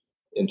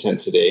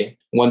intensity.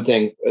 One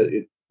thing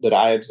that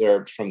I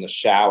observed from the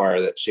shower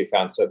that she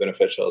found so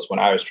beneficial is when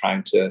I was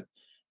trying to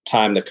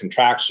time the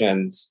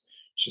contractions,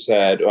 she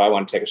said, I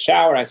want to take a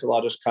shower. And I said, well,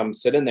 I'll just come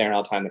sit in there and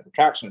I'll time the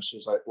contractions.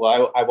 She's like,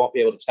 well, I won't be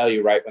able to tell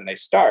you right when they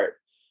start.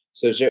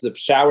 So the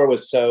shower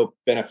was so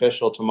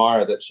beneficial to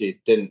Mara that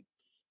she didn't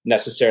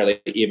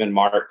necessarily even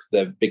mark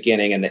the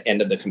beginning and the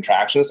end of the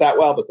contractions that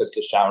well because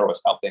the shower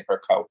was helping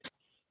her cope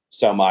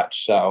so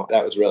much. So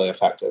that was really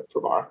effective for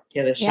Mara.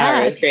 Yeah, the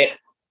shower is great.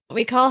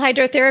 We call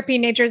hydrotherapy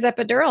nature's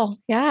epidural.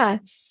 Yeah,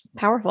 it's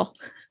powerful.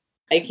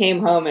 I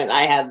came home and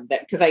I had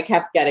that because I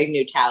kept getting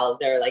new towels.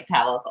 There were like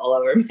towels all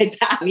over my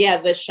bath. Yeah,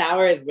 the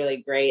shower is really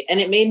great.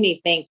 And it made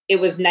me think it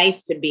was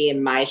nice to be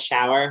in my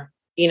shower.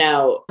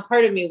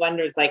 Part of me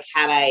wonders like,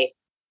 had I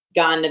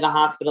gone to the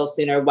hospital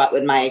sooner, what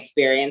would my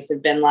experience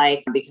have been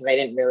like? Because I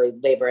didn't really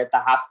labor at the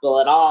hospital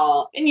at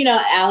all. And,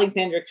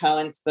 Alexandra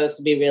Cohen's supposed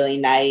to be really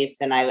nice.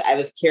 And I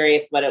was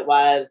curious what it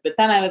was. But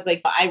then I was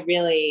like, I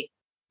really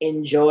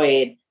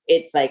enjoyed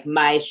it's like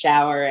my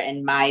shower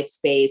and my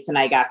space. And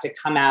I got to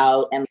come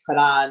out and put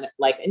on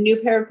like a new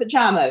pair of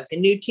pajamas, a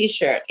new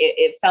t-shirt.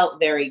 It felt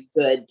very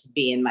good to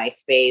be in my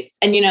space.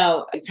 And,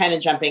 kind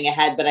of jumping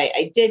ahead, but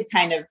I did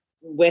kind of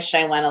wish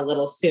I went a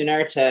little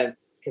sooner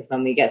because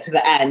when we get to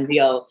the end,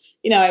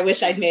 I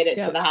wish I'd made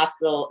it to the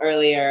hospital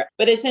earlier.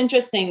 But it's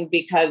interesting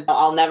because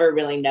I'll never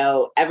really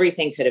know.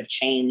 Everything could have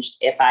changed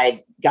if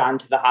I'd gone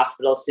to the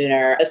hospital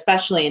sooner,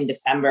 especially in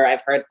December.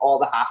 I've heard all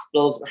the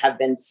hospitals have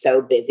been so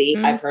busy.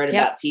 I've heard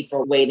about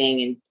people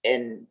waiting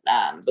in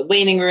the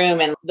waiting room.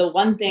 And the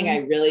one thing I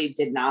really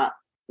did not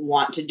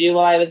want to do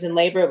while I was in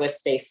labor was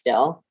stay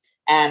still.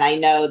 And I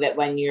know that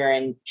when you're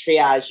in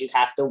triage, you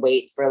have to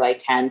wait for like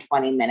 10,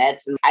 20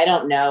 minutes. And I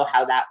don't know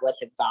how that would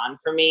have gone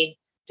for me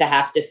to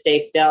have to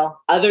stay still.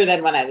 Other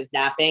than when I was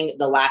napping,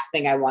 the last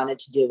thing I wanted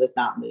to do was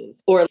not move.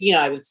 Or,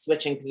 I was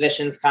switching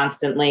positions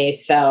constantly.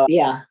 So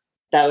yeah,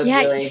 that was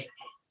really...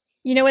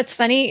 What's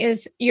funny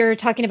is you're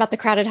talking about the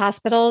crowded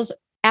hospitals.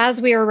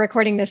 As we are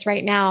recording this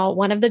right now,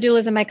 one of the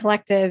doulas in my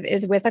collective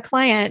is with a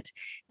client.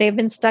 They've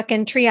been stuck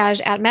in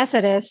triage at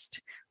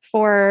Methodist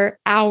for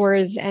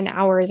hours and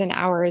hours and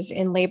hours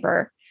in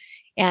labor.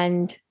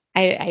 And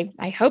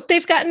I hope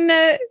they've gotten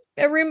a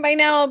room by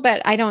now,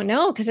 but I don't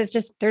know because it's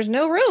just, there's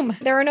no room.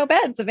 There are no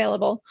beds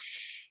available.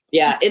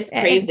 Yeah, it's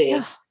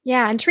crazy.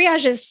 Yeah. And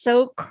triage is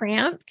so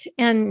cramped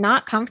and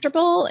not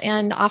comfortable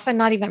and often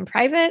not even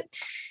private.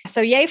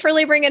 So yay for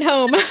laboring at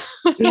home.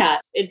 Yeah,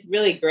 it's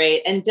really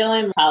great. And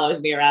Dylan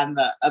followed me around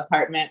the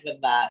apartment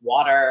with that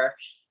water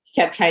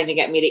kept trying to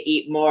get me to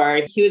eat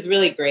more. He was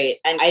really great.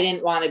 And I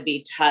didn't want to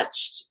be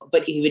touched,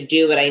 but he would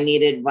do what I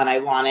needed when I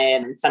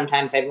wanted. And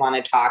sometimes I'd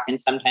want to talk and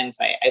sometimes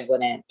I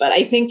wouldn't. But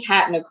I think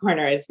cat in a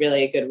corner is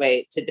really a good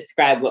way to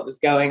describe what was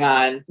going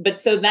on. But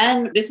so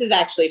then this is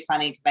actually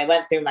funny because I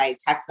went through my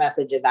text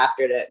messages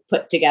after to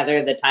put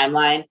together the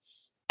timeline.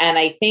 And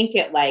I think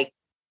at like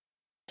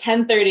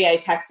 10:30, I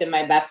texted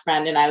my best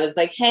friend and I was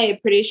like, hey,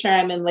 pretty sure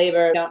I'm in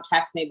labor. Don't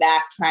text me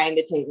back, trying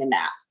to take a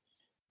nap.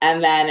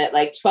 And then at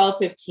like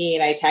 12:15,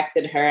 I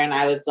texted her and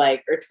I was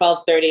like, or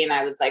 12:30, and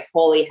I was like,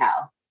 holy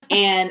hell.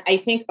 And I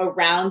think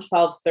around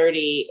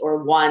 12:30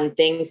 or 1,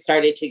 things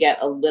started to get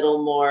a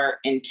little more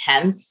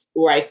intense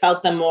where I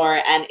felt them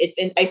more. And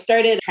I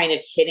started kind of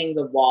hitting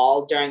the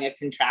wall during a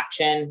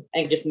contraction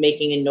and just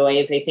making a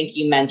noise. I think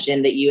you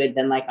mentioned that you had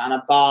been like on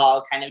a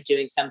ball, kind of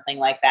doing something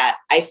like that.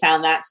 I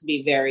found that to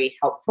be very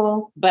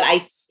helpful, but I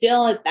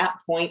still at that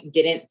point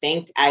didn't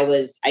think I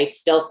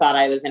still thought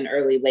I was in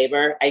early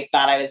labor. I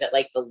thought I was at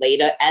like the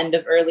later end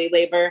of early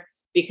labor,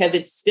 because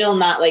it's still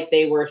not like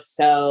they were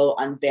so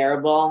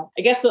unbearable.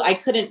 I guess I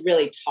couldn't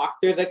really talk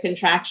through the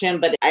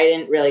contraction, but I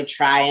didn't really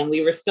try. And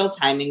we were still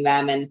timing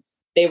them and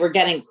they were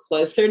getting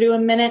closer to a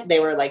minute. They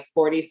were like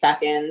 40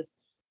 seconds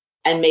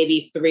and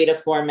maybe 3 to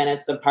 4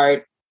 minutes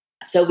apart.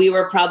 So we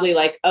were probably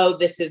like, oh,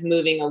 this is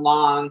moving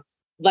along.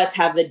 Let's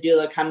have the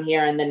doula come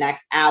here in the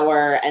next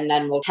hour and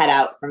then we'll head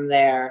out from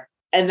there.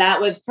 And that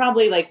was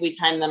probably like we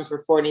timed them for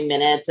 40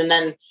 minutes. And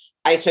then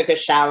I took a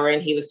shower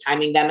and he was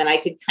timing them and I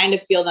could kind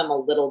of feel them a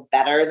little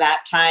better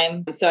that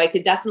time. So I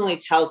could definitely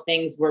tell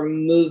things were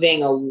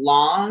moving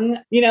along,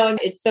 and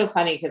it's so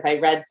funny because I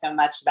read so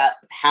much about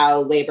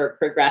how labor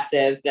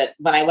progresses that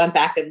when I went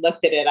back and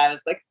looked at it, I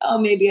was like, oh,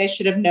 maybe I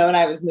should have known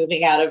I was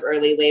moving out of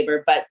early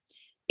labor, but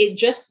it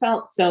just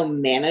felt so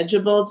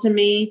manageable to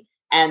me.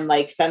 And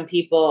like some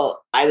people,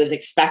 I was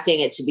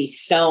expecting it to be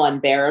so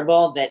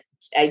unbearable that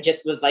I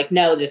just was like,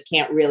 no, this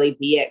can't really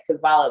be it.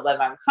 Because while it was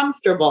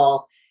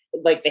uncomfortable,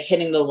 like the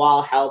hitting the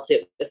wall helped.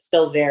 It was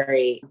still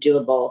very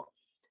doable.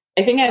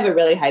 I think I have a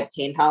really high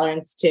pain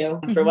tolerance too,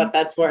 for what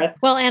that's worth.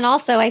 Well, and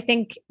also I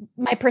think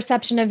my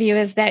perception of you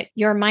is that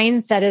your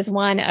mindset is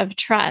one of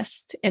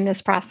trust in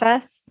this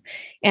process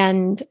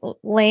and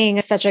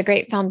laying such a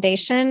great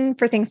foundation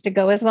for things to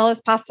go as well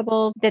as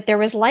possible, that there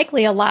was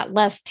likely a lot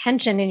less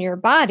tension in your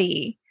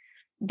body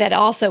that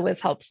also was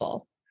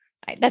helpful.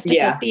 That's just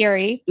a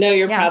theory. No,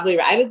 you're probably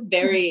right. I was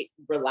very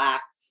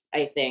relaxed,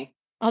 I think.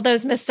 All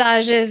those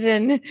massages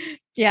and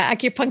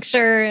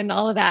acupuncture and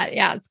all of that.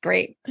 Yeah, it's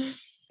great.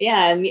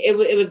 Yeah, and it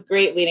was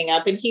great leading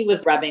up. And he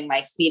was rubbing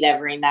my feet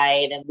every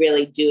night and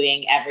really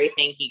doing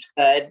everything he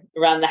could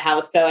around the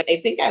house. So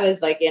I think I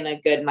was like in a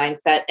good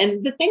mindset.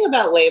 And the thing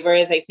about labor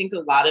is I think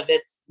a lot of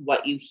it's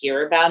what you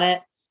hear about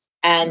it.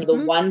 And the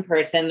one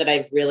person that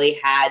I've really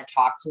had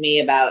talk to me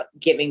about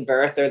giving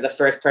birth, or the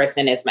first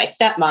person, is my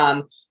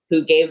stepmom,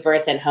 who gave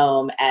birth at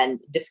home and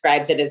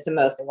describes it as the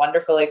most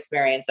wonderful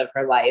experience of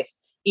her life.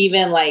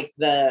 Even like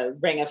the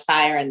ring of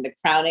fire and the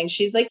crowning,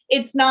 she's like,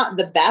 it's not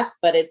the best,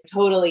 but it's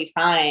totally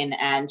fine.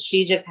 And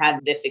she just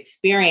had this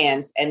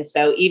experience. And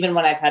so even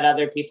when I've had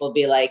other people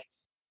be like,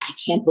 I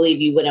can't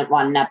believe you wouldn't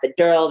want an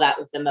epidural, that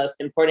was the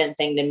most important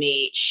thing to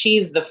me,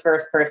 she's the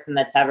first person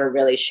that's ever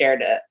really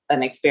shared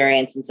an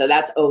experience. And so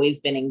that's always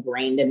been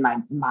ingrained in my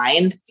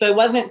mind. So I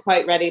wasn't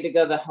quite ready to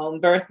go the home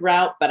birth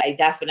route, but I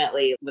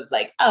definitely was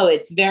like, oh,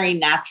 it's very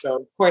natural.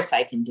 Of course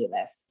I can do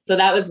this. So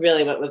that was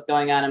really what was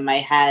going on in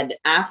my head.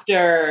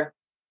 After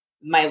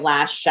my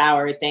last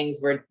shower,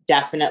 things were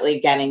definitely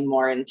getting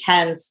more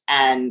intense.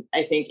 And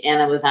I think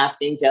Anna was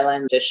asking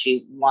Dylan, does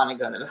she want to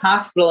go to the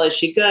hospital? Is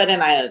she good?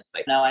 And I was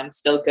like, no, I'm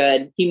still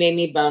good. He made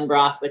me bone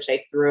broth, which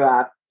I threw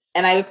up.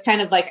 And I was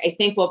kind of like, I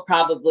think we'll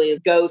probably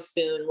go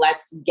soon.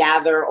 Let's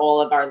gather all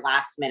of our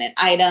last minute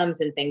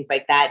items and things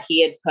like that.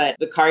 He had put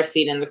the car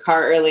seat in the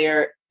car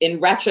earlier.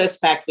 In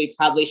retrospect, we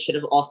probably should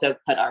have also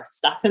put our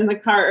stuff in the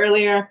car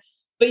earlier.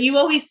 But you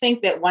always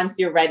think that once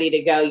you're ready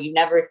to go, you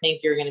never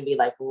think you're going to be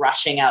like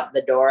rushing out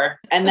the door.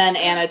 And then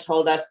Anna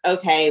told us,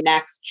 okay,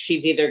 next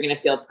she's either going to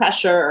feel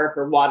pressure or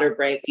her water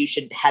break. You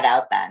should head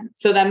out then.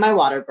 So then my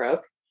water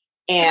broke.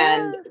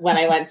 And when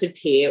I went to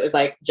pee, it was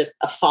like just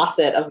a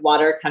faucet of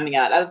water coming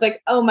out. I was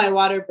like, oh, my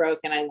water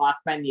broke and I lost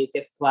my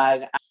mucus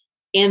plug.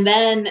 And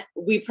then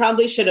we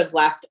probably should have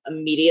left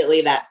immediately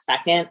that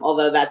second,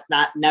 although that's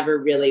never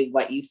really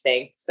what you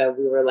think. So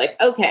we were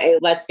like, okay,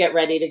 let's get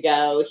ready to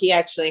go. He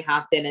actually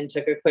hopped in and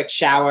took a quick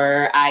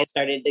shower. I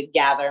started to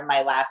gather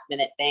my last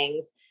minute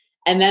things.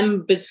 And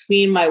then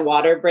between my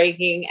water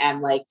breaking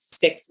and like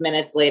 6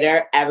 minutes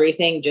later,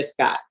 everything just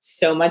got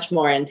so much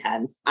more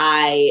intense.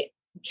 I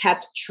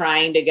kept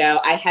trying to go.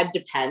 I had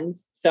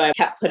Depends. So I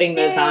kept putting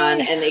those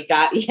on and it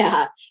got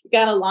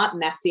a lot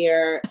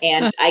messier.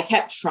 And I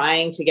kept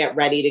trying to get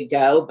ready to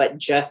go, but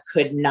just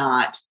could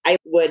not. I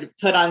would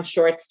put on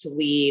shorts to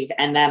leave.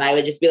 And then I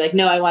would just be like,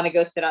 no, I want to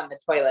go sit on the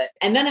toilet.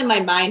 And then in my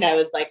mind, I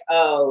was like,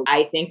 oh,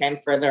 I think I'm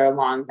further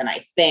along than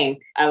I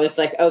think. I was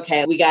like,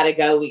 okay, we got to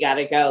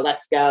go.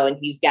 Let's go. And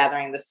he's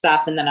gathering the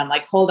stuff. And then I'm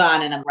like, hold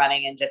on. And I'm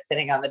running and just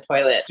sitting on the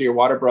toilet. So your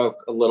water broke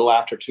a little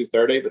after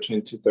 2:30,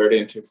 between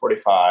 2:30 and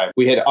 2:45.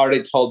 We had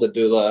already told the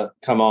doula,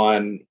 come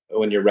on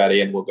when you're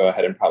ready, and we'll go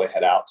ahead and probably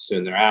head out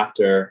soon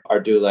thereafter.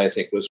 Our doula, I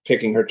think, was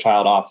picking her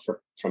child off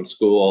from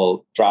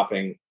school,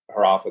 dropping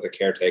her off with a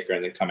caretaker,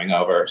 and then coming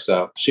over.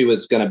 So she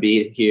was going to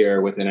be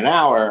here within an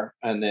hour,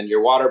 and then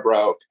your water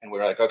broke, and we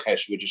were like, okay,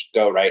 should we just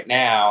go right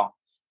now?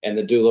 And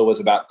the doula was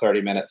about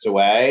 30 minutes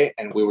away,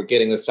 and we were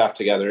getting the stuff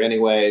together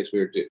anyways. We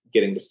were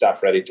getting the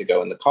stuff ready to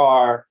go in the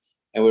car,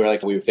 and we were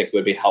like, we think it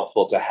would be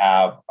helpful to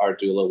have our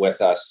doula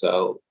with us.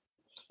 So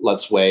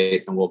let's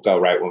wait and we'll go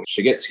right when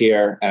she gets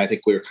here. And I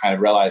think we were kind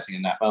of realizing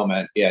in that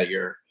moment, yeah,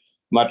 you're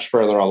much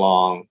further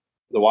along.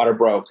 The water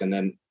broke, and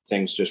then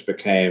things just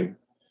became,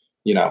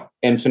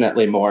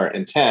 infinitely more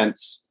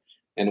intense.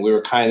 And we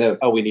were kind of,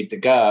 we need to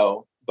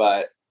go.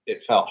 But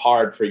it felt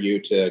hard for you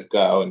to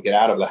go and get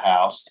out of the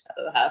house.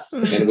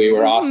 And we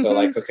were also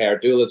like, okay, our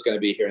doula is going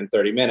to be here in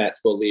 30 minutes.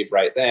 We'll leave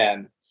right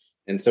then.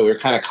 And so we were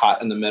kind of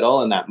caught in the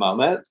middle in that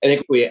moment. I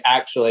think we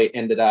actually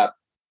ended up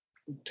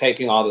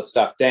taking all the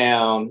stuff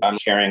down. I'm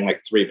carrying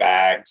like 3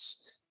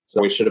 bags.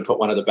 So we should have put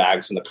one of the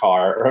bags in the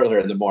car earlier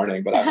in the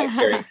morning, but I'm like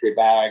carrying 3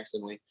 bags,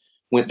 and we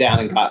went down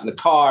and got in the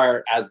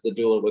car as the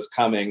doula was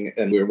coming,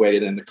 and we were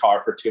waiting in the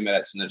car for 2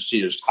 minutes, and then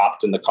she just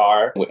hopped in the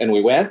car and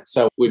we went.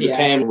 So we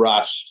became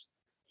rushed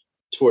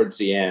towards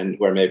the end,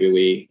 where maybe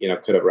we,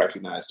 could have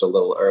recognized a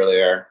little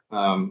earlier.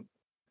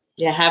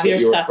 Have your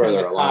stuff in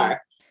the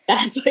car.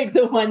 That's like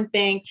the one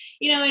thing,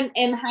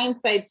 in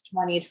hindsight's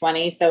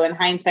 2020. So in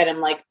hindsight,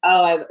 I'm like,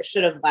 oh, I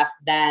should have left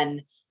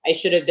then. I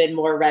should have been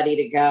more ready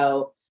to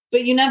go.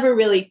 But you never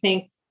really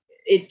think,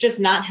 it's just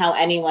not how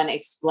anyone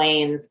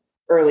explains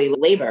early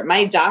labor.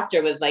 My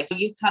doctor was like,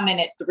 you come in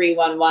at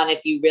 311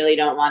 if you really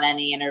don't want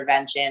any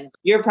interventions.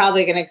 You're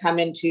probably going to come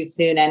in too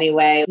soon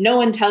anyway. No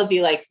one tells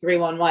you like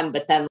 311,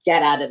 but then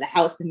get out of the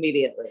house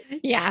immediately.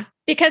 Yeah,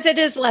 because it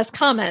is less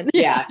common.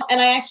 Yeah.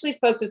 And I actually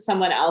spoke to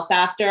someone else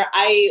after.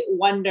 I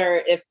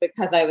wonder if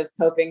because I was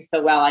coping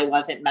so well, I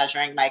wasn't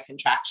measuring my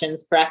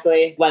contractions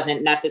correctly,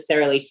 wasn't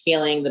necessarily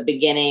feeling the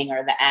beginning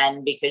or the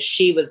end, because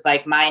she was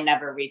like, mine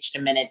never reached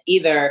a minute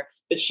either.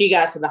 But she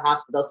got to the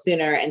hospital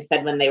sooner and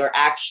said when they were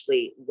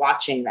actually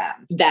watching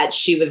them, that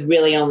she was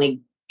really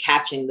only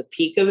catching the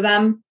peak of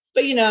them.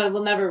 But,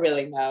 we'll never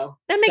really know.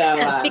 That makes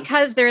sense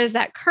because there is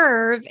that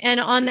curve, and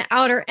on the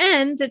outer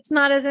ends, it's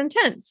not as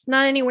intense,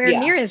 not anywhere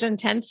near as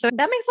intense. So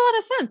that makes a lot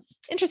of sense.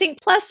 Interesting.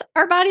 Plus,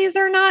 our bodies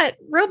are not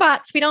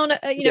robots. We don't,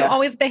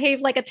 always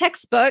behave like a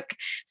textbook.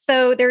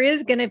 So there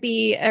is going to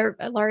be a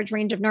large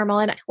range of normal.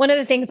 And one of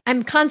the things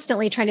I'm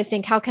constantly trying to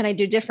think, how can I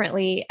do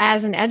differently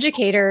as an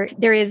educator?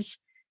 There is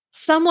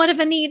somewhat of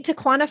a need to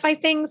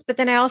quantify things, but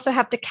then I also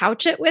have to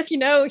couch it with,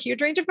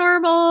 huge range of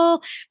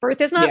normal.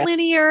 Birth is not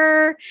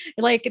linear.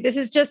 Like, this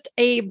is just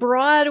a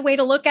broad way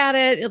to look at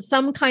it. It's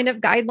some kind of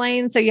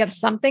guideline. So you have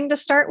something to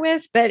start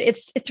with, but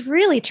it's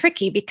really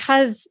tricky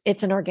because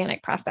it's an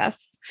organic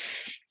process.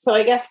 So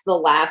I guess the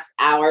last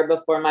hour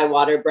before my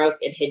water broke,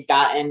 it had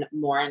gotten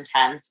more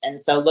intense.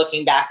 And so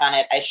looking back on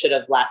it, I should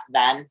have left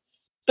then.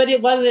 But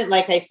it wasn't,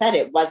 like I said,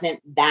 it wasn't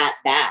that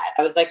bad.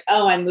 I was like,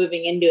 oh, I'm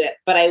moving into it.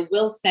 But I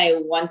will say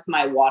once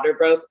my water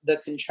broke, the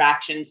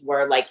contractions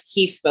were like,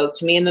 he spoke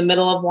to me in the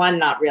middle of one,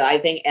 not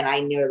realizing, and I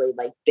nearly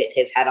like bit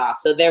his head off.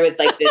 So there was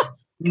like this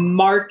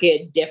marked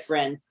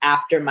difference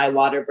after my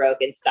water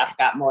broke and stuff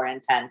got more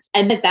intense.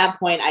 And at that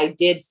point, I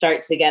did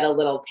start to get a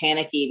little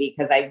panicky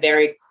because I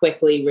very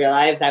quickly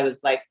realized I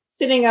was like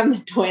sitting on the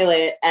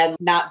toilet and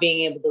not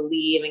being able to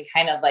leave and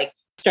kind of like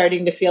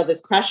starting to feel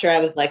this pressure. I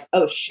was like,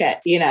 oh shit,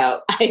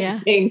 I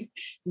think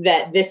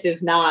that this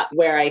is not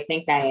where I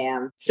think I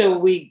am. So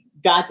we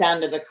got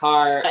down to the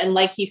car, and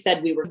like he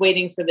said, we were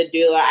waiting for the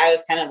doula. I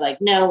was kind of like,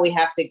 no, we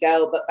have to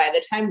go. But by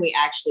the time we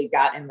actually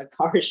got in the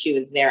car, she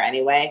was there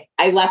anyway.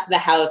 I left the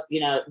house,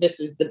 this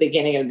is the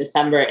beginning of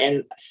December,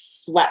 in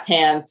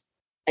sweatpants,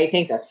 I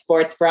think a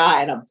sports bra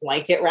and a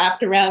blanket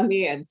wrapped around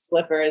me and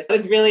slippers. It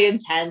was really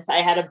intense. I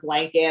had a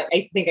blanket.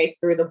 I think I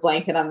threw the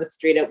blanket on the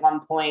street at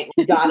one point,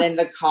 got in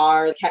the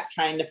car, kept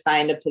trying to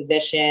find a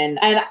position.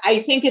 And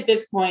I think at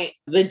this point,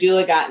 the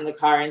doula got in the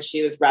car and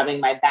she was rubbing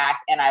my back.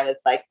 And I was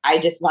like, I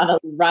just want to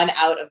run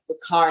out of the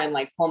car and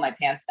like pull my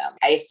pants down.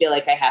 I feel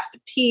like I have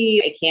to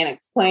pee. I can't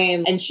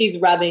explain. And she's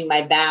rubbing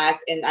my back.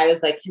 And I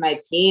was like, can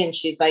I pee? And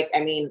she's like, I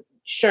mean,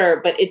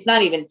 sure, but it's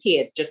not even pee.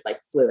 It's just like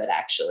fluid,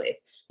 actually.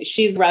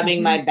 She's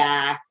rubbing my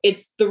back.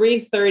 It's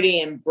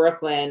 3:30 in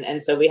Brooklyn.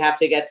 And so we have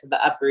to get to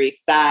the Upper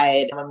East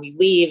Side. When we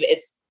leave,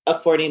 it's a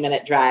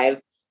 40-minute drive.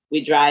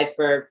 We drive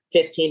for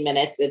 15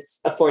 minutes.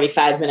 It's a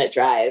 45-minute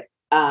drive.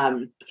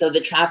 So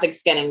the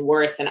traffic's getting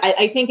worse. And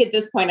I think at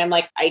this point, I'm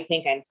like, I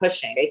think I'm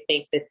pushing. I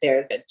think that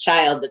there's a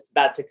child that's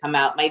about to come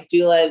out. My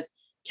doula's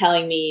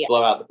telling me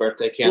blow out the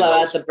birthday candles.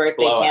 Blow out the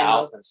birthday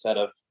candles out instead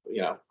of,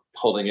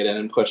 holding it in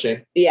and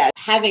pushing. Yeah,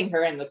 having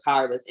her in the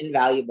car was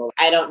invaluable.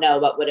 I don't know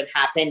what would have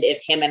happened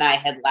if him and I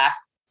had left.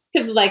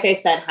 Because like I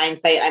said,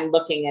 hindsight, I'm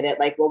looking at it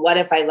like, well, what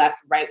if I left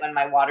right when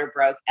my water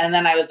broke? And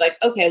then I was like,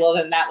 okay, well,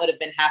 then that would have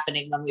been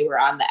happening when we were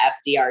on the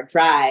FDR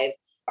drive.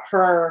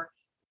 Her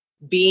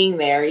being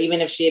there,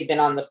 even if she had been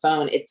on the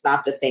phone, it's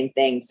not the same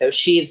thing. So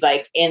she's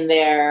like in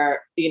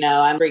there,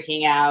 I'm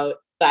freaking out.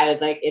 I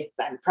was like,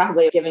 I'm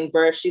probably giving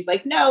birth. She's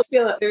like, no,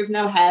 feel it. There's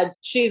no heads.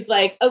 She's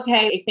like,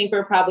 okay, I think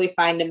we're probably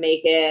fine to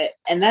make it.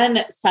 And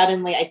then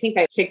suddenly, I think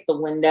I kicked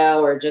the window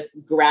or just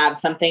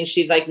grabbed something.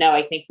 She's like, no,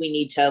 I think we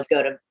need to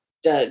go to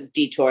the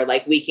detour.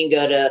 Like we can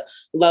go to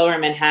Lower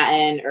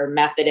Manhattan or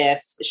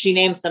Methodist. She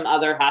named some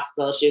other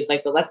hospital. She was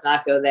like, but let's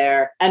not go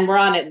there. And we're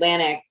on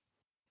Atlantic,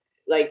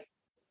 like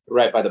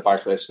right by the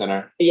Barclays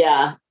Center.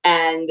 Yeah.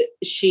 And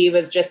she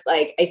was just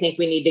like, I think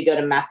we need to go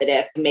to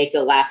Methodist, make a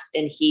left.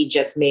 And he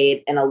just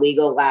made an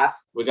illegal left.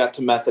 We got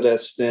to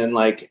Methodist in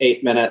like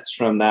 8 minutes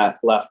from that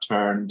left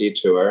turn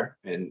detour.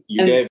 And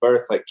you gave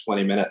birth like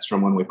 20 minutes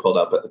from when we pulled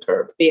up at the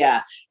curb.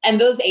 Yeah. And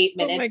those 8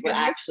 minutes were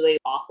actually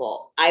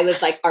awful. I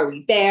was like, are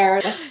we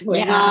there? What's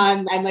going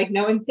on? I'm like,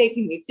 no one's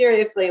taking me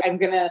seriously. I'm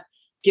going to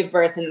give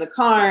birth in the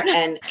car.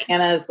 And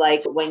Anna's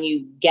like, when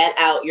you get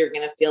out, you're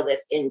going to feel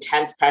this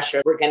intense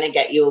pressure. We're going to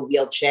get you a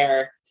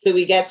wheelchair. So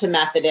we get to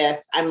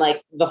Methodist. I'm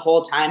like, the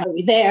whole time, are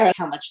we there?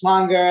 How much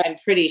longer? I'm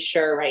pretty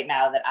sure right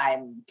now that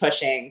I'm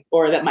pushing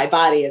or that my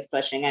body is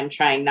pushing. I'm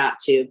trying not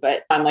to,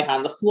 but I'm like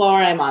on the floor.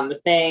 I'm on the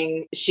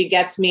thing. She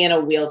gets me in a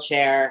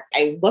wheelchair.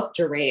 I look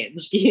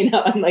deranged,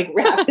 I'm like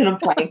wrapped in a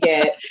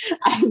blanket.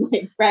 I'm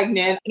like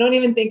pregnant. I don't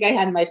even think I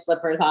had my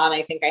slippers on.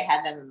 I think I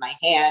had them in my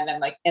hand.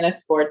 I'm like in a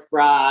sports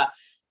bra.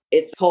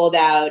 It's cold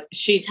out.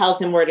 She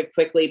tells him where to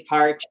quickly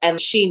park and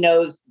she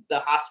knows the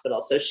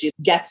hospital. So she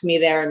gets me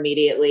there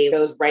immediately,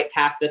 goes right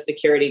past the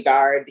security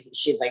guard.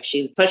 She's like,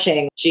 she's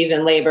pushing. She's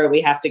in labor. We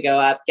have to go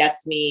up.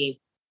 Gets me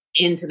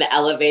into the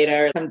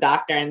elevator. Some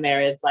doctor in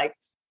there is like,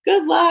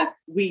 good luck.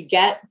 We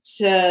get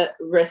to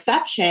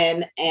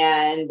reception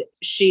and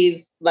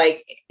she's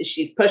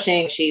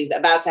pushing. She's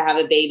about to have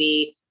a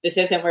baby. This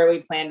isn't where we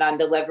planned on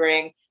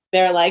delivering.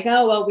 They're like,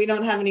 oh, well, we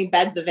don't have any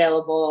beds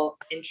available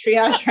in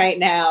triage right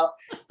now.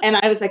 And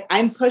I was like,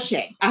 I'm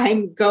pushing.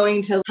 I'm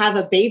going to have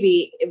a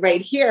baby right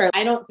here.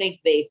 I don't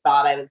think they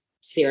thought I was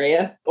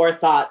serious or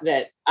thought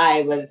that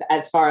I was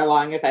as far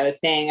along as I was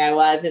saying I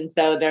was. And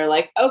so they're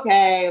like,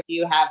 okay, do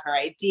you have her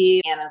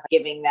ID? Anna's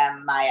giving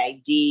them my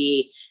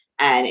ID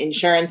and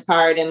insurance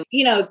card. And,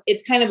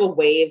 it's kind of a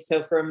wave.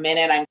 So for a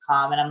minute I'm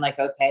calm and I'm like,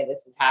 okay,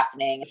 this is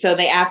happening. So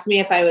they asked me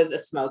if I was a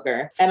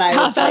smoker and I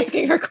was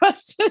asking her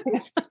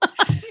questions.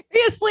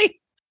 Seriously.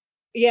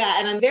 Yeah.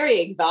 And I'm very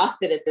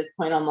exhausted at this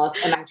point almost.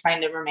 And I'm trying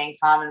to remain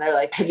calm. And they're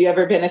like, have you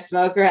ever been a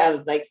smoker? I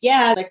was like,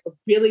 yeah, like a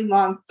really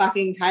long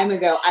fucking time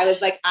ago. I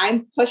was like,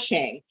 I'm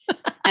pushing.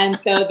 And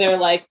so they're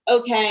like,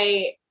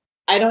 okay,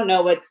 I don't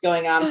know what's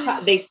going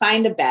on. They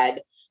find a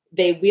bed.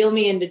 They wheel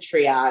me into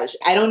triage.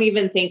 I don't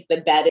even think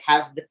the bed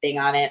has the thing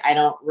on it. I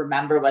don't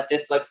remember what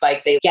this looks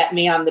like. They get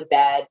me on the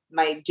bed.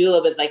 My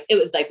doula was like, it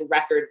was like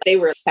record. They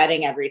were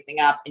setting everything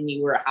up and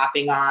you were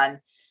hopping on.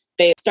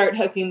 They start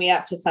hooking me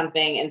up to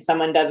something and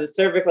someone does a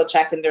cervical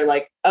check and they're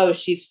like, oh,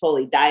 she's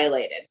fully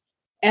dilated.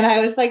 And I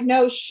was like,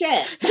 no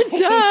shit.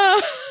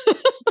 Duh.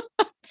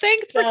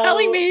 Thanks for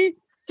telling me.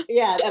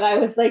 Yeah. And I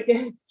was like,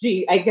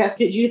 gee, I guess,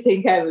 did you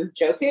think I was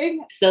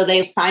joking? So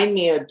they find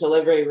me a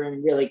delivery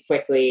room really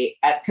quickly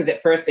because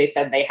at first they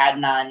said they had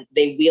none.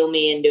 They wheel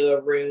me into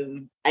a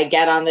room. I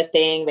get on the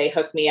thing. They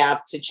hook me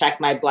up to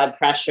check my blood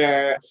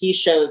pressure. He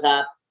shows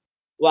up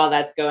while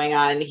that's going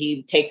on.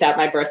 He takes out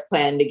my birth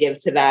plan to give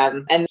to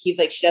them. And he's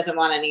like, she doesn't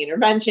want any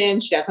intervention.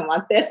 She doesn't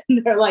want this.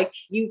 And they're like,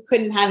 you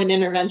couldn't have an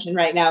intervention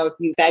right now if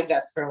you begged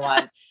us for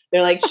one.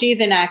 They're like, she's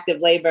in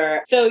active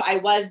labor. So I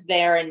was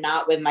there and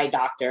not with my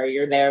doctor.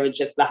 You're there with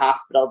just the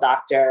hospital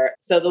doctor.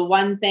 So the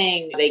one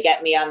thing, they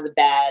get me on the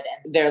bed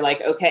and they're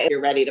like, okay,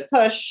 you're ready to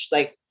push,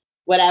 like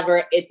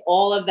whatever. It's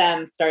all of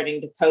them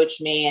starting to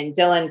coach me. And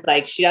Dylan's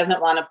like, she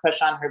doesn't want to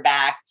push on her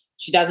back.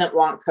 She doesn't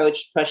want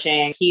coach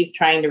pushing. He's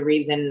trying to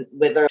reason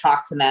with her,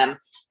 talk to them.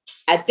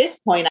 At this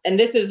point, and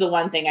this is the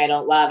one thing I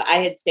don't love, I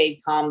had stayed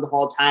calm the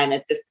whole time.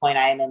 At this point,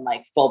 I am in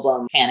like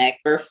full-blown panic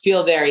or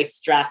feel very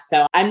stressed.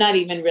 So I'm not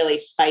even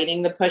really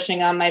fighting the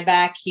pushing on my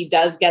back. He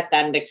does get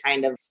them to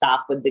kind of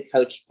stop with the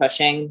coach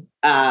pushing.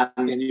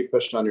 And you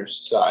pushed on your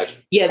side.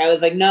 Yeah, I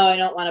was like, no, I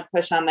don't want to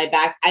push on my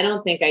back. I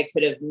don't think I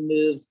could have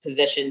moved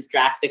positions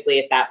drastically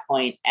at that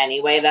point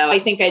anyway, though. I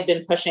think I'd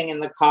been pushing in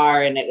the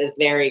car and it was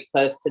very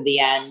close to the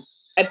end.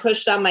 I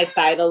pushed on my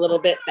side a little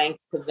bit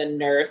thanks to the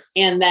nurse.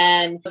 And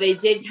then they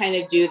did kind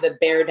of do the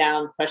bear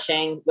down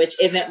pushing, which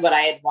isn't what I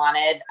had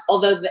wanted.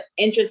 Although the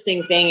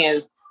interesting thing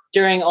is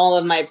during all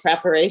of my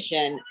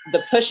preparation,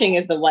 the pushing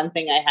is the one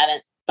thing I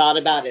hadn't thought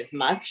about as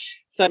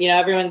much. So,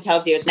 everyone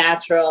tells you it's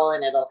natural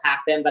and it'll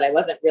happen, but I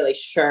wasn't really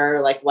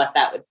sure like what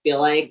that would feel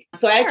like.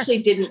 So I actually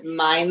didn't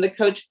mind the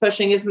coach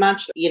pushing as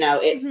much.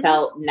 It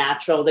felt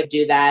natural to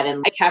do that.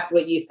 And I kept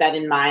what you said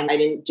in mind. I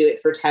didn't do it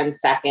for 10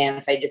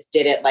 seconds. I just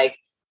did it like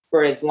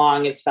for as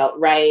long as felt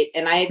right.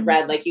 And I had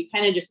read like you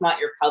kind of just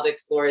want your pelvic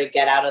floor to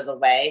get out of the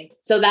way.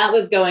 So that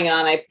was going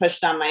on. I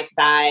pushed on my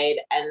side,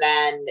 and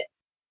then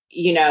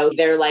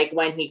they're like,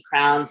 when he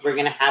crowns, we're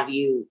going to have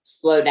you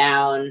slow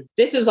down.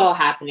 This is all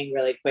happening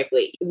really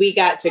quickly. We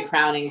got to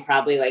crowning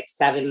probably like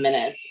 7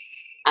 minutes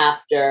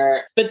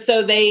after. But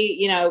so they,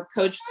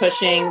 coach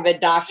pushing. The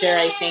doctor,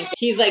 I think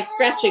he's like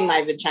stretching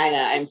my vagina,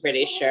 I'm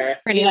pretty sure.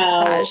 Pretty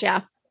massage,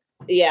 yeah.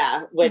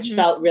 Yeah, which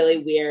felt really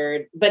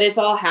weird, but it's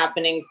all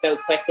happening so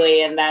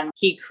quickly. And then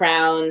he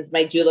crowns.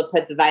 My doula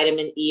puts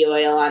vitamin E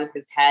oil on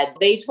his head.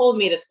 They told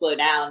me to slow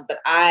down, but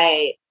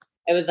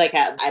it was like,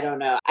 I don't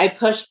know. I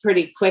pushed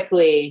pretty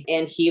quickly,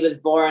 and he was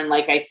born,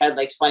 like I said,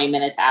 like 20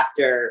 minutes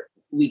after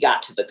we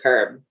got to the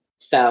curb.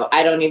 So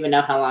I don't even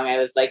know how long I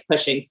was like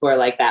pushing for,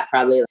 like that,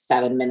 probably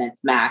 7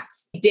 minutes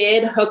max.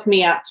 Did hook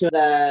me up to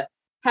the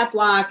pep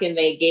lock, and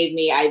they gave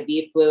me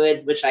IV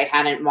fluids, which I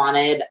hadn't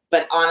wanted.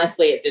 But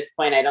honestly, at this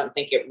point, I don't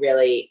think it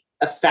really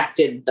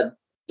affected the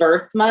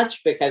birth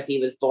much because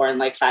he was born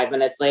like 5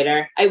 minutes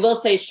later. I will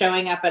say,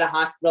 showing up at a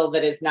hospital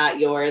that is not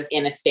yours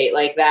in a state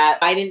like that,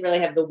 I didn't really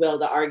have the will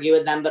to argue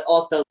with them, but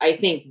also I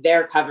think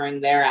they're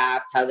covering their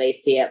ass how they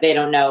see it. They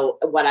don't know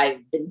what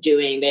I've been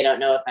doing. They don't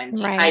know if I'm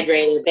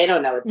dehydrated. They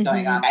don't know what's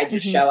going on. I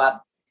just show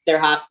up their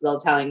hospital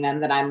telling them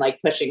that I'm like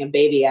pushing a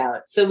baby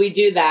out. So we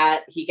do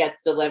that. He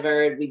gets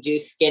delivered. We do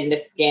skin to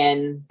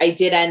skin. I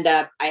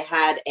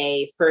had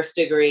a 1st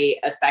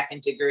degree, a 2nd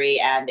degree,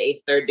 and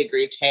a 3rd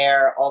degree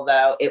tear,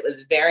 although it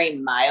was very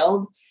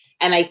mild.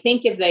 And I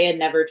think if they had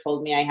never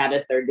told me I had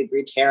a 3rd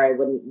degree tear, I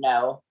wouldn't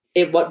know.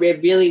 It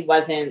really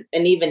wasn't.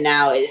 And even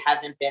now it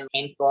hasn't been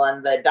painful.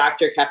 And the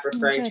doctor kept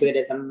referring to it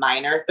as a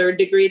minor 3rd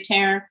degree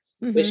tear,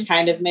 which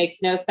kind of makes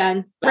no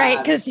sense. Right.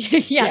 Because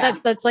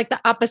that's like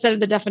the opposite of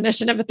the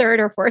definition of a 3rd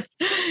or 4th.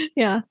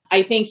 Yeah.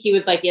 I think he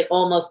was like, it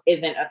almost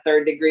isn't a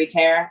 3rd degree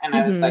tear. And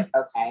I was like,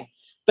 okay.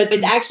 But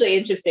it's actually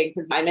interesting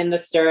because I'm in the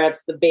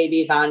stirrups, the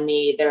baby's on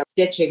me, they're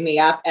stitching me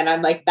up. And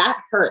I'm like,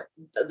 that hurts.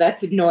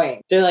 That's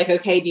annoying. They're like,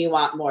 okay, do you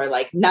want more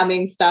like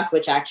numbing stuff,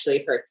 which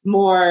actually hurts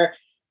more?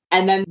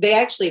 And then they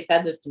actually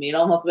said this to me. It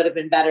almost would have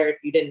been better if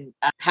you didn't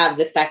have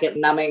the 2nd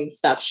numbing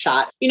stuff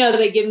shot.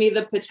 They give me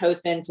the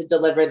Pitocin to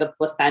deliver the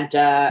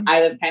placenta.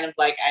 I was kind of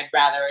like, I'd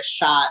rather a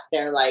shot.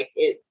 They're like,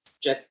 it's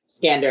just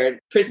standard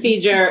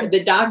procedure.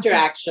 The doctor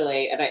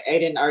actually, and I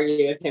didn't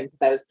argue with him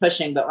because I was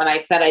pushing, but when I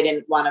said I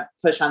didn't want to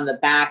push on the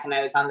back and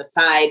I was on the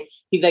side,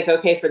 he's like,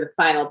 okay, for the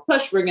final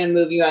push, we're going to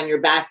move you on your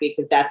back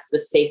because that's the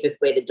safest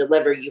way to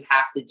deliver. You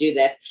have to do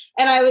this.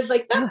 And I was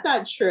like, that's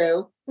not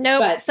true. No,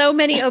 but so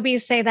many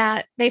OBs say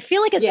that. They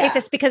feel like it's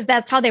safest because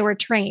that's how they were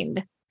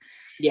trained.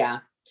 Yeah.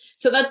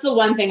 So that's the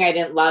one thing I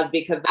didn't love,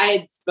 because I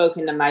had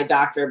spoken to my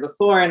doctor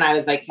before and I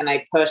was like, can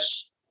I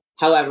push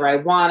however I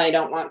want? I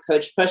don't want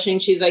coach pushing.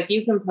 She's like,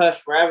 you can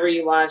push wherever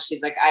you want.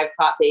 She's like, I've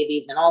caught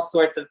babies in all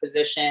sorts of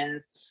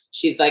positions.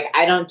 She's like,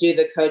 I don't do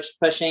the coach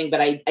pushing, but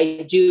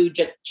I do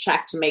just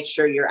check to make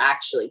sure you're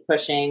actually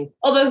pushing.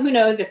 Although who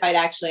knows if I'd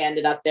actually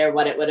ended up there,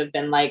 what it would have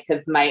been like,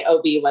 because my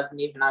OB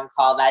wasn't even on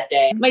call that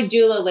day. My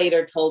doula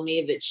later told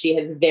me that she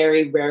has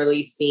very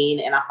rarely seen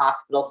in a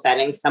hospital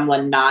setting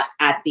someone not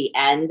at the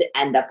end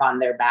up on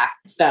their back.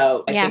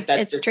 So I think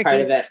that's just tricky.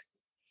 Part of it.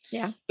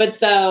 Yeah. But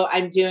so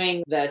I'm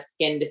doing the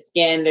skin to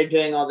skin. They're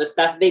doing all this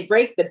stuff. They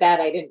break the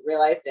bed. I didn't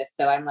realize this.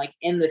 So I'm like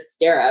in the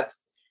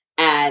stirrups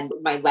and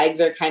my legs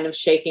are kind of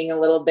shaking a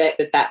little bit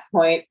at that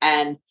point.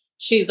 And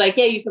she's like,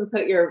 yeah, you can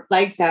put your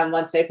legs down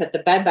once I put the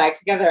bed back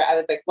together. I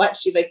was like, what?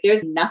 She's like,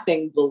 there's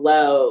nothing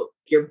below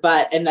your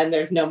butt. And then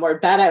there's no more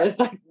bed. I was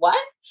like,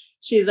 what?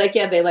 She's like,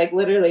 yeah, they like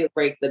literally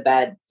break the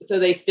bed. So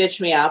they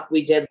stitched me up.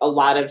 We did a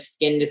lot of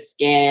skin to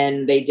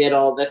skin. They did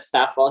all this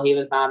stuff while he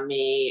was on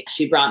me.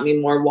 She brought me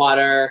more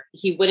water.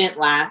 He wouldn't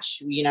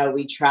latch.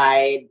 We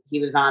tried. He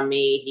was on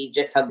me. He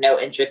just had no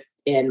interest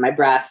in my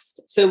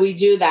breast. So we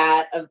do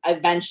that.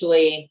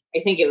 Eventually,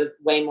 I think it was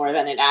way more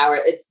than an hour.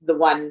 It's the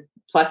one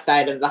plus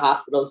side of the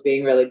hospitals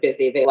being really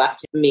busy. They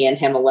left me and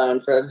him alone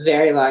for a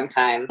very long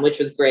time, which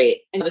was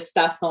great. And the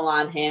stuff's all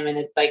on him and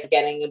it's like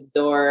getting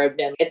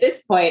absorbed. And at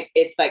this point,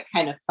 it's like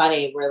kind of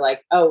funny. We're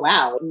like, oh,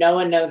 wow, no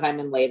one knows I'm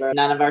in labor.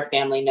 None of our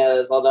family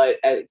knows, although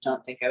I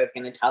don't think I was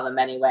going to tell them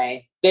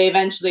anyway. They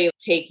eventually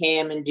take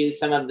him and do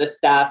some of the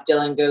stuff.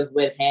 Dylan goes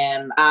with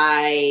him.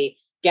 I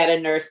get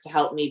a nurse to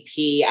help me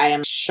pee. I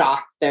am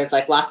shocked. There's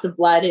like lots of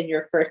blood in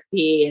your first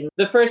pee. And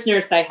the first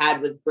nurse I had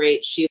was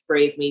great. She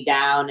sprays me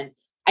down. And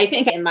I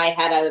think in my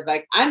head, I was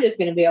like, I'm just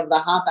going to be able to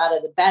hop out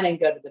of the bed and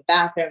go to the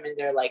bathroom. And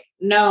they're like,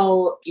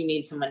 no, you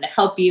need someone to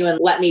help you and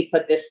let me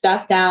put this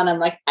stuff down. I'm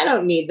like, I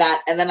don't need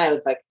that. And then I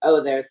was like,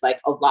 oh, there's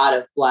like a lot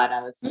of blood.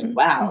 I was like,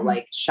 wow,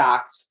 like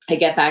shocked. I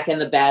get back in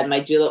the bed.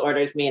 My doula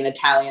orders me an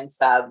Italian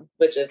sub,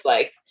 which is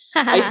like,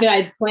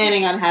 I'm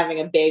planning on having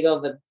a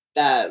bagel the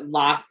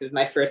lox of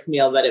my first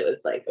meal, but it was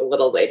like a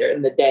little later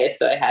in the day.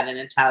 So I had an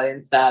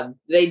Italian sub.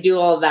 They do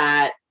all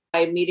that.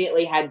 I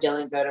immediately had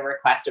Dylan go to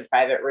request a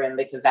private room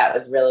because that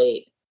was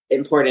really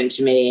important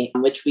to me,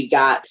 which we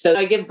got. So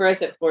I give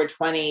birth at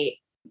 4:20.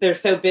 They're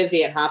so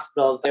busy at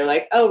hospitals. They're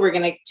like, oh, we're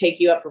going to take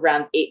you up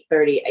around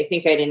 8:30. I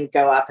think I didn't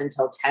go up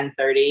until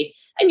 10:30.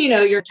 And,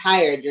 you're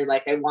tired. You're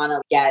like, I want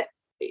to get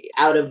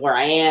out of where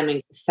I am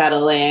and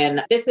settle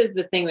in. This is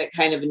the thing that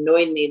kind of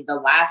annoyed me. The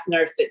last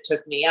nurse that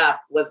took me up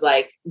was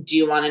like, do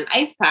you want an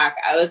ice pack?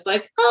 I was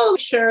like, oh,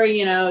 sure.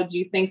 Do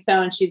you think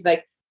so? And she's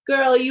like,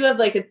 girl, you have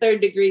like a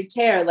 3rd-degree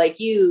tear, like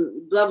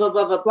you, blah, blah,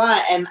 blah, blah,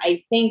 blah. And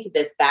I think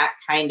that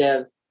kind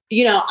of,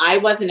 I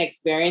wasn't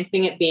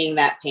experiencing it being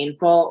that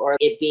painful or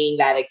it being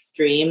that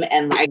extreme.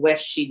 And I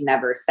wish she'd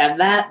never said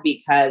that,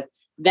 because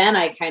then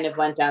I kind of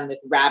went down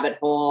this rabbit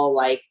hole,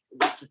 like,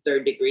 what's a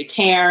 3rd-degree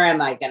tear?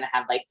 Am I going to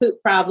have like poop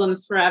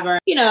problems forever?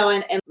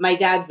 And my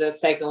dad's a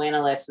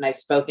psychoanalyst, and I've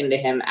spoken to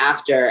him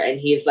after, and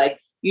he's like,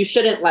 you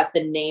shouldn't let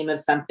the name of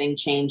something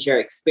change your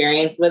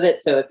experience with it.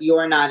 So if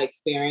you're not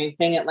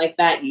experiencing it like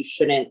that, you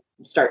shouldn't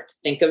start to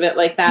think of it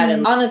like that. Mm-hmm.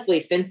 And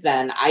honestly, since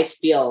then, I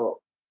feel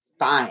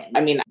fine. I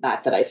mean,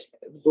 not that I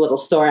was a little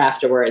sore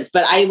afterwards,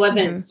 but I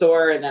wasn't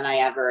sore than I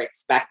ever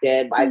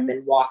expected. I've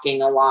been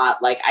walking a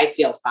lot. Like, I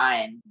feel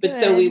fine. But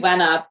so we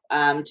went up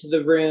to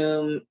the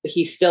room.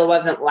 He still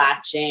wasn't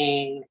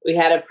latching. We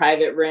had a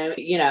private room.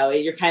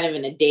 You're kind of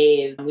in a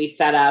daze. We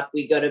set up,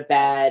 we go to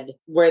bed.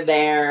 We're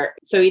there.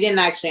 So he didn't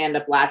actually end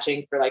up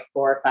latching for like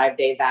 4 or 5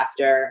 days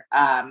after.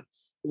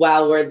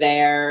 While we're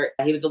there,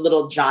 he was a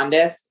little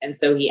jaundiced. And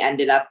so he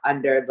ended up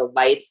under the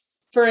lights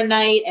for a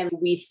night, and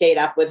we stayed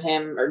up with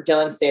him, or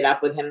Dylan stayed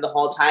up with him the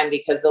whole time,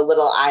 because the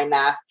little eye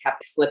mask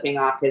kept slipping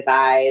off his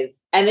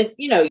eyes. And it's,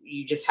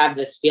 you just have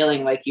this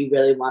feeling like you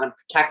really want to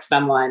protect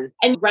someone.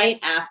 And right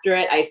after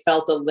it, I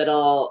felt a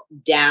little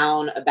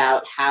down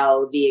about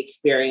how the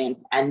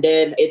experience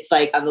ended. It's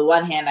like, on the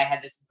one hand, I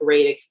had this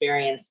great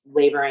experience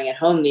laboring at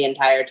home the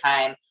entire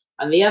time.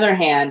 On the other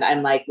hand,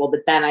 I'm like, well,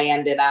 but then I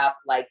ended up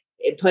like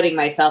putting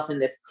myself in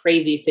this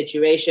crazy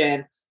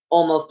situation,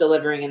 almost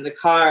delivering in the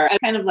car. I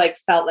kind of like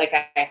felt like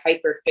I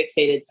hyper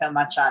fixated so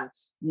much on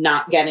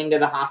not getting to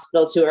the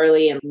hospital too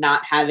early and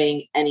not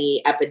having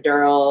any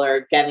epidural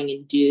or getting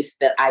induced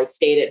that I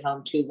stayed at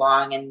home too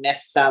long and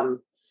missed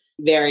some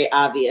very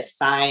obvious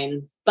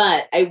signs.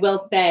 But I will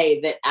say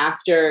that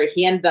after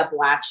he ended up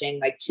latching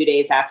like 2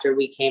 days after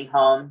we came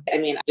home, I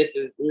mean, this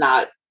is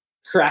not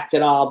correct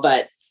at all,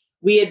 but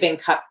we had been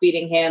cup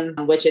feeding him,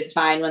 which is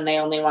fine when they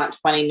only want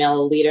 20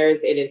 milliliters.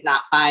 It is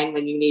not fine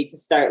when you need to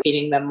start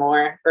feeding them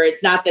more. Or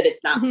it's not that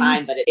it's not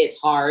fine, but it's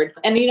hard.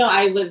 And,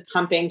 I was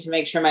pumping to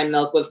make sure my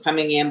milk was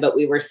coming in, but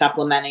we were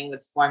supplementing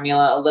with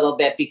formula a little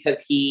bit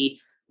because he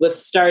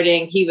was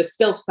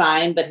still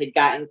fine, but had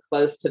gotten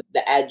close to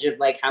the edge of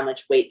like how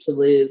much weight to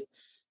lose.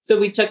 So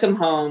we took him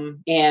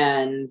home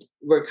and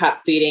we're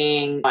cup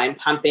feeding, I'm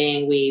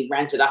pumping. We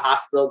rented a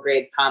hospital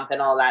grade pump and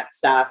all that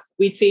stuff.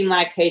 We'd seen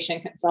lactation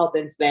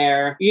consultants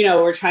there.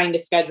 We're trying to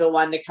schedule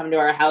one to come to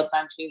our house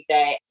on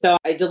Tuesday. So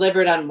I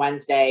delivered on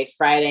Wednesday.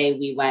 Friday,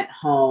 we went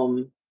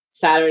home.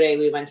 Saturday,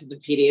 we went to the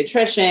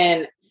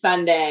pediatrician.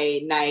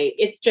 Sunday night,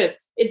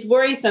 it's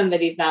worrisome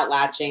that he's not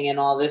latching and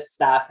all this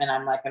stuff. And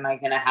I'm like, am I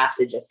going to have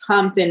to just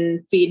hump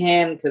and feed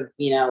him? Because,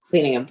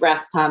 cleaning a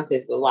breast pump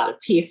is a lot of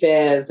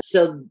pieces.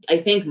 So I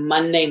think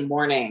Monday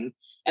morning,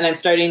 and I'm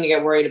starting to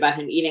get worried about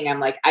him eating.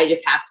 I'm like, I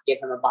just have to give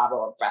him a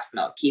bottle of breast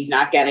milk. He's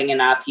not getting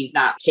enough. He's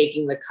not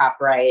taking the cup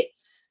right.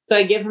 So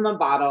I give him a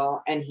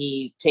bottle and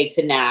he takes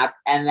a nap.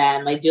 And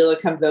then my doula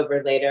comes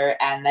over later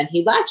and then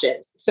he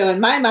latches. So in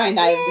my mind,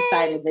 I have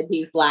decided that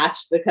he's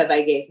latched because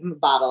I gave him a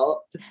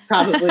bottle. It's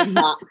probably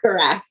not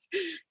correct.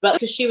 But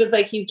because she was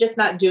like, he's just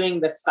not doing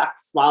the suck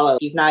swallow.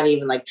 He's not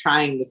even like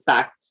trying to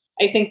suck.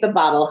 I think the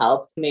bottle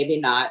helped, maybe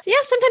not. Yeah,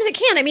 sometimes it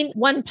can. I mean,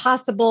 one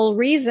possible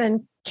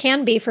reason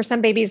can be for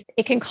some babies,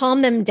 it can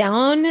calm them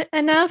down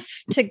enough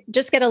to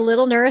just get a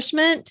little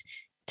nourishment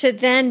to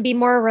then be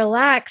more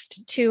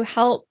relaxed to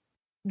help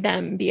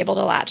them be able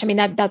to latch. I mean,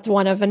 that's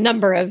one of a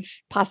number of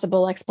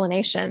possible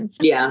explanations.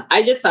 Yeah.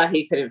 I just thought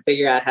he couldn't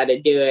figure out how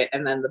to do it.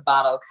 And then the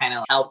bottle kind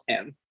of helped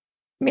him.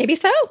 Maybe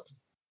so.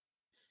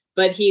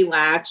 But he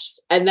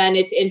latched. And then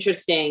it's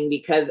interesting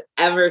because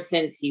ever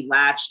since he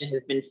latched and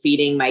has been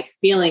feeding, my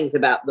feelings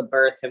about the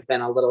birth have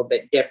been a little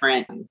bit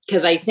different.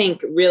 Because I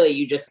think really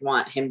you just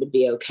want him to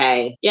be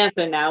okay. Yeah.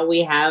 So now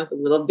we have a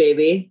little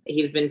baby.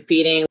 He's been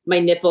feeding. My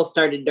nipple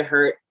started to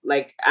hurt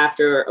like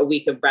after a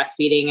week of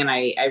breastfeeding. And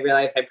I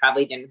realized I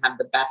probably didn't have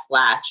the best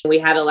latch. We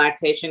had a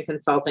lactation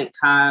consultant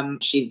come.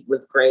 She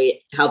was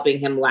great helping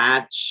him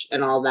latch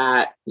and all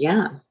that.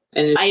 Yeah.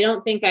 And I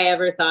don't think I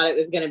ever thought it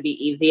was going to be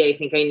easy. I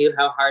think I knew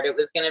how hard it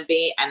was going to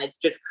be. And it's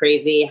just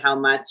crazy how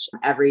much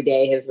every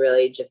day has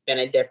really just been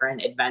a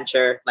different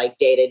adventure, like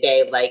day to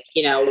day. Like,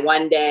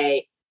 one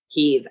day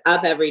he's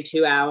up every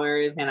 2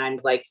 hours and I'm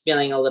like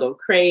feeling a little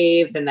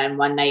crazed. And then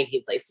one night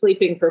he's like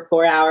sleeping for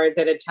 4 hours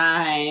at a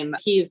time.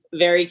 He's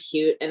very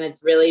cute. And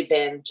it's really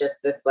been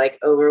just this like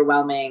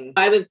overwhelming.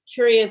 I was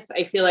curious.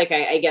 I feel like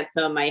I get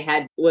so in my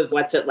head with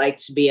what's it like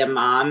to be a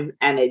mom.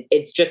 And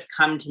it's just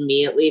come to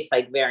me at least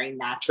like very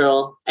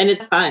natural. And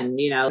it's fun.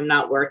 I'm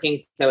not working.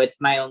 So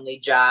it's my only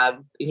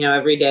job.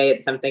 Every day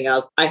it's something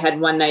else. I had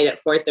one night at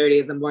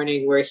 4:30 in the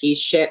morning where he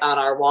shit on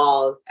our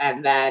walls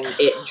and then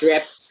it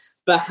dripped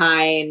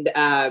behind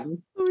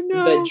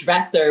the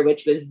dresser,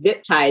 which was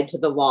zip tied to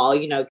the wall,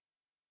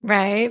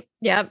 Right.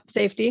 Yep.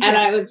 Safety. And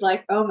I was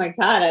like, oh my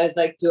God. I was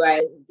like, do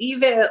I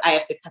leave it? I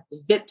have to cut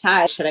the zip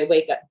tie. Should I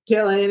wake up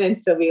Dylan?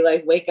 And so we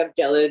like wake up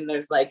Dylan and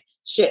there's like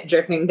shit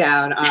dripping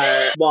down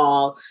our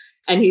wall.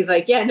 And he's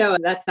like, yeah, no,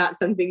 that's not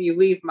something you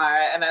leave,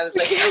 Mara. And I was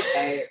like,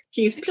 okay.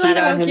 He's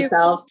peed on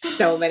himself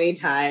so many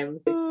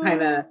times. It's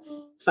kind of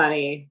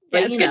funny.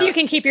 But, it's good you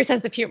can keep your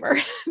sense of humor.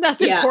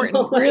 That's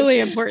important. Really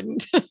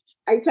important.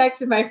 I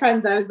texted my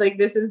friends. I was like,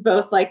 this is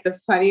both like the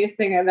funniest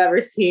thing I've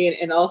ever seen.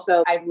 And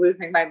also I'm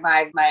losing my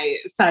mind. My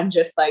son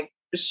just like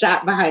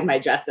shot behind my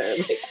dresser.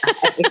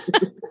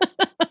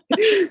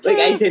 Like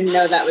I didn't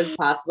know that was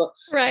possible.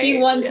 Right. He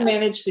once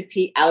managed to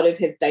pee out of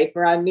his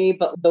diaper on me,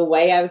 but the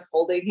way I was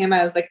holding him,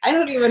 I was like, I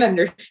don't even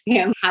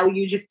understand how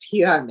you just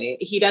pee on me.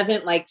 He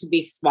doesn't like to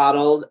be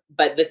swaddled,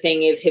 but the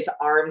thing is his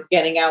arms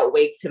getting out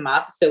wakes him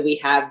up. So we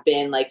have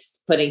been like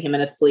putting him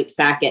in a sleep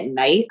sack at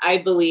night. I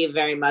believe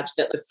very much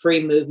that the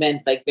free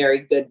movement's like very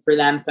good for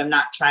them. So I'm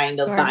not trying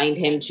to bind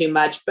him too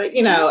much, but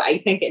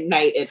I think at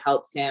night it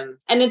helps him.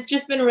 And it's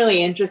just been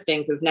really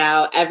interesting because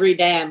now every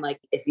day I'm like,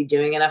 is he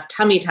doing enough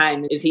tummy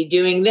time? Is he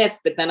doing this?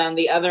 But then on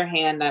the other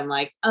hand, I'm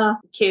like,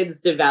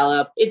 kids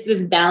develop. It's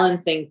this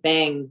balancing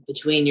thing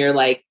between you're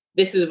like,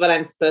 this is what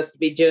I'm supposed to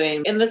be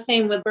doing. And the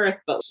same with birth,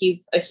 but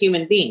he's a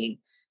human being.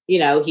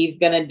 He's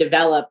going to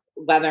develop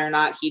whether or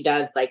not he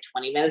does like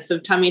 20 minutes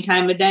of tummy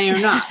time a day or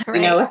not. Right.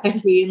 You know what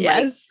I mean?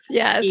 Yes,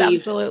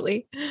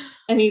 absolutely.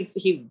 And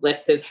he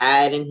lifts his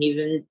head and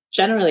he's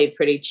generally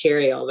pretty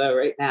cheery, although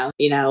right now,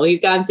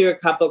 we've gone through a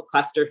couple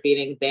cluster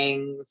feeding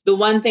things. The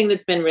one thing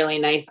that's been really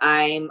nice,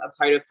 I'm a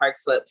part of Park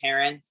Slope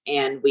Parents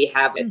and we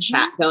have a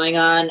chat going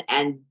on.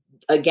 And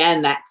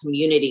again, that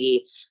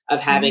community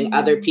of having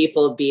other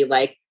people be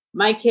like,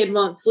 my kid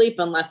won't sleep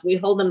unless we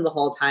hold him the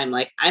whole time.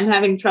 Like, I'm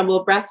having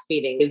trouble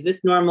breastfeeding. Is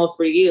this normal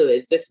for you?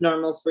 Is this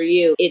normal for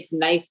you? It's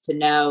nice to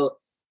know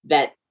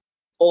that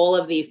all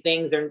of these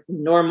things are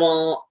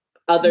normal.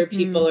 Other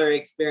people are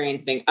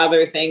experiencing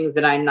other things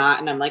that I'm not.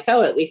 And I'm like,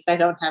 oh, at least I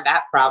don't have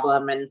that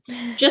problem. And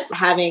just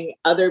having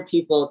other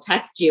people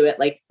text you at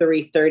like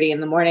 3:30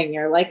 in the morning,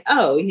 you're like,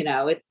 oh,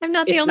 I'm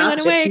not the only one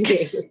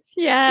awake.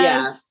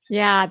 Yes.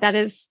 Yeah, that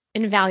is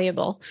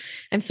invaluable.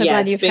 I'm so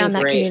glad you found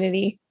that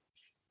community.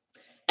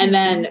 And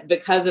then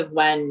because of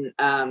when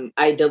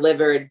I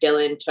delivered,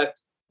 Dylan took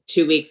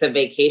 2 weeks of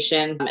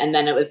vacation. And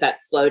then it was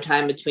that slow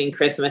time between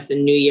Christmas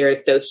and New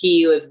Year's. So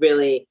he was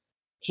really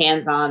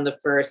hands-on the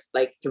first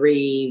like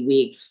 3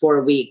 weeks,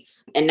 4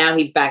 weeks. And now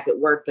he's back at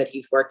work, but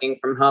he's working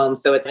from home.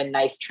 So it's a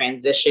nice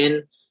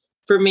transition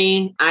for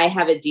me. I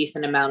have a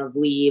decent amount of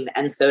leave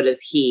and so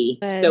does he.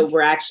 Good. So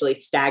we're actually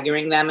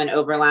staggering them and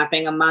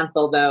overlapping a month.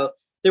 Although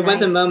there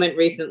was a moment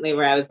recently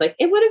where I was like,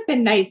 it would have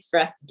been nice for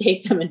us to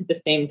take them at the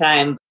same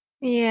time.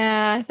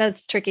 Yeah,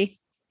 that's tricky.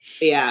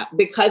 Yeah,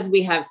 because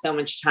we have so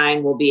much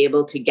time, we'll be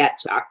able to get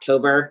to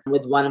October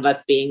with one of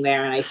us being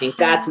there. And I think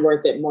that's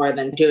worth it more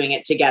than doing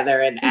it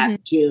together and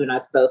at June,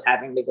 us both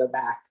having to go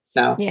back.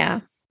 So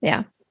Yeah.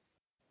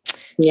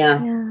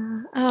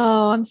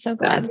 Oh, I'm so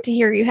glad to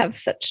hear you have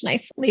such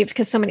nice leave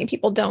because so many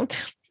people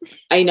don't.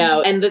 I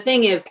know. And the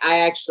thing is,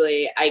 I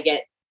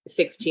get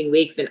 16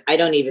 weeks and I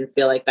don't even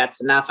feel like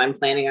that's enough. I'm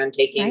planning on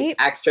taking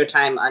extra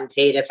time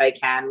unpaid if I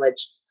can,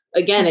 which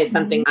again, is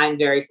something I'm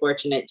very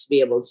fortunate to be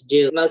able to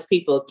do. Most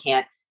people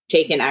can't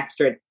take an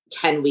extra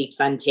 10 weeks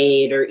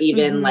unpaid or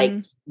even like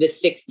the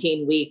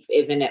 16 weeks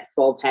isn't at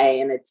full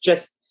pay. And it's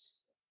just,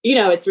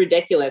 it's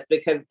ridiculous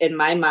because in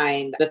my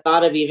mind, the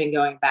thought of even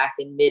going back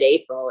in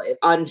mid-April is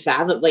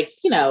unfathomable. Like,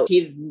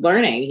 he's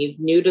learning, he's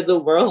new to the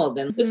world.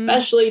 And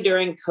especially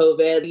during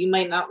COVID, you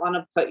might not want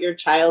to put your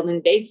child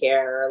in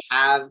daycare or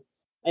have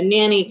a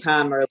nanny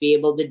come or be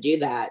able to do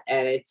that.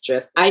 And it's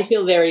just, I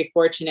feel very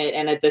fortunate.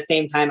 And at the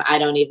same time, I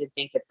don't even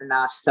think it's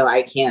enough. So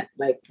I can't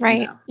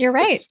You're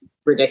right. It's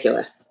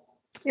ridiculous.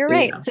 You're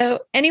right. So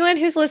anyone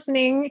who's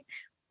listening,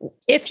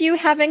 if you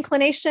have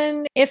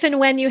inclination, if and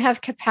when you have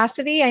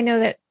capacity, I know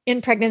that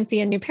in pregnancy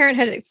and new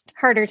parenthood, it's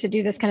harder to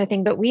do this kind of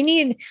thing, but we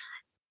need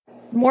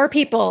more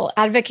people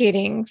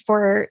advocating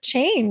for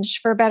change,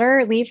 for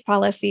better leave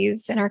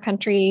policies in our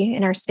country,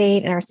 in our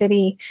state, in our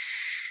city,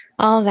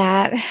 all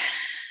that.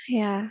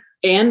 Yeah.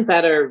 And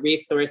better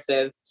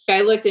resources.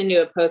 I looked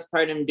into a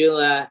postpartum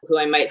doula who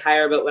I might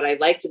hire, but what I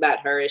liked about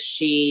her is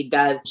she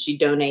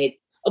donates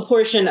a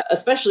portion,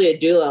 especially a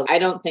doula. I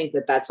don't think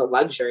that that's a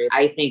luxury.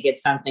 I think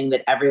it's something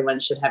that everyone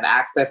should have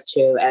access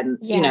to. And,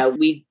 Yes.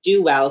 we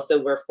do well. So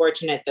we're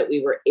fortunate that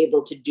we were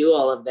able to do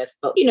all of this.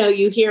 But,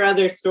 you hear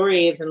other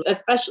stories, and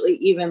especially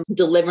even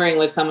delivering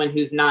with someone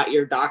who's not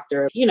your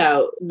doctor,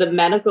 the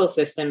medical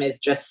system is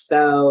just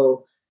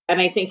so,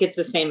 and I think it's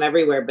the same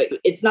everywhere, but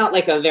it's not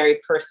like a very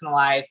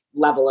personalized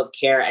level of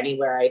care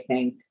anywhere. I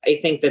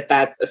think that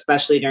that's,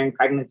 especially during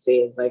pregnancy,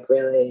 is like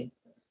really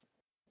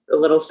a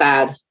little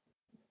sad.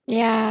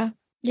 Yeah.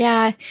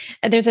 Yeah.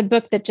 There's a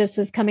book that just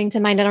was coming to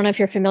mind. I don't know if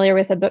you're familiar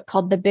with a book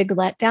called The Big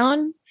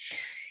Letdown.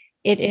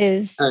 It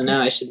is Oh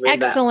no, I should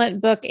read that.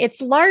 Excellent book.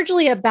 It's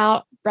largely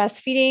about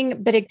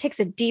breastfeeding, but it takes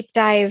a deep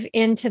dive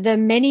into the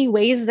many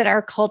ways that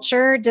our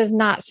culture does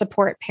not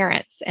support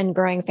parents and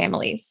growing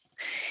families,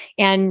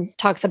 and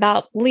talks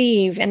about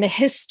leave and the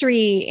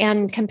history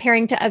and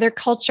comparing to other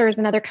cultures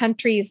and other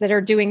countries that are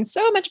doing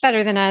so much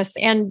better than us,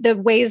 and the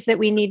ways that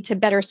we need to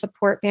better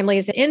support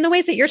families in the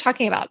ways that you're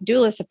talking about: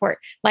 doula support,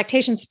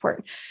 lactation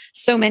support,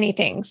 so many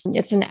things.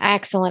 It's an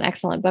excellent,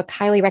 excellent book.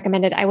 Highly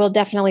recommended. I will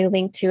definitely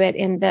link to it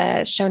in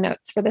the show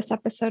notes for this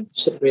episode.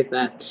 Should read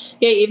that.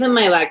 Yeah, even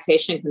my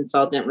lactation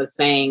consultant was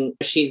saying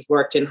she's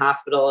worked in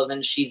hospitals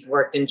and she's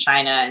worked in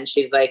China, and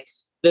she's like,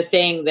 the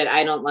thing that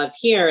I don't love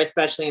here,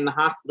 especially in the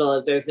hospital,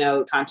 is there's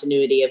no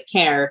continuity of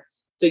care.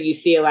 So you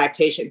see a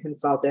lactation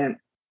consultant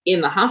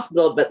in the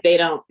hospital, but they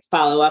don't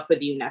follow up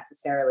with you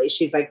necessarily.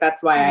 She's like,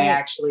 that's why I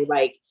actually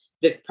like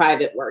this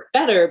private work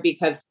better,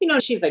 because,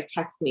 she's like,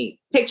 text me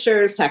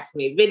pictures, text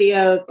me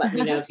videos, let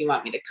me know if you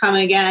want me to come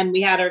again.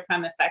 We had her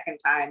come a second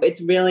time.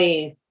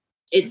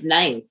 It's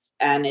nice.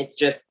 And it's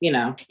just,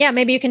 Yeah,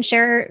 maybe you can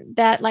share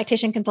that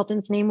lactation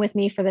consultant's name with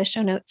me for the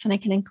show notes, and I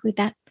can include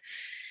that.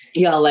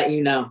 Yeah, I'll let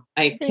you know.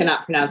 I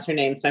cannot pronounce her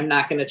name, so I'm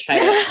not going to try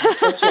to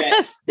butcher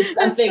it. It's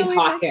something totally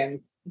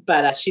Hawkins,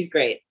 but she's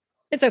great.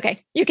 It's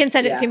okay. You can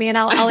send it to me, and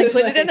I'll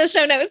include it in the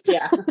show notes.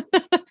 Yeah.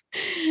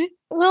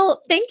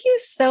 Well, thank you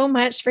so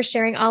much for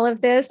sharing all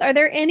of this. Are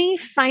there any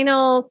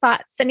final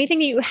thoughts, anything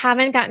that you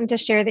haven't gotten to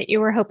share that you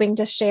were hoping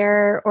to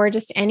share, or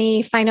just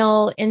any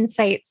final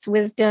insights,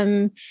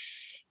 wisdom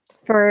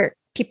for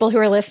people who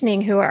are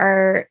listening who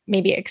are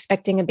maybe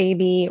expecting a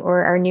baby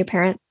or are new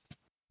parents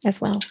as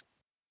well?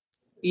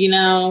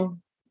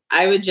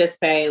 I would just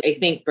say, I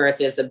think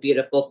birth is a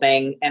beautiful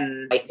thing.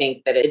 And I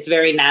think that it's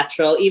very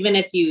natural. Even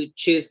if you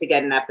choose to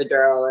get an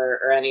epidural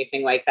or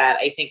anything like that,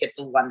 I think it's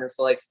a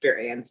wonderful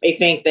experience. I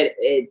think that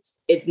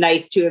it's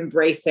nice to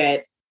embrace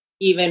it,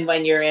 even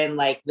when you're in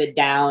like the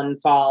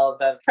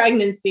downfalls of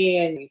pregnancy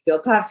and you feel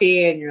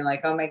puffy and you're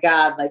like, oh my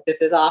God, like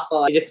this is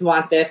awful. I just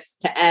want this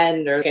to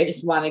end, or I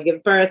just want to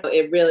give birth.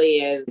 It really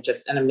is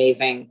just an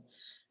amazing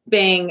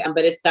thing,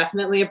 but it's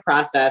definitely a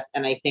process.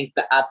 And I think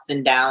the ups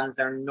and downs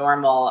are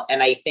normal.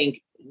 And I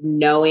think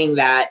knowing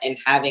that and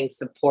having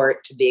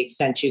support to the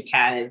extent you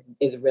can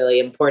is really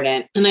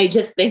important. And I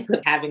just think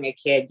that having a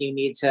kid, you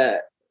need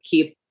to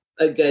keep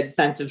a good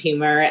sense of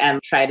humor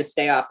and try to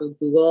stay off of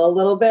Google a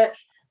little bit.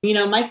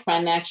 My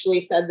friend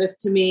actually said this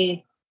to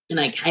me, and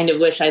I kind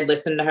of wish I'd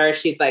listened to her.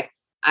 She's like,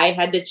 I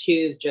had to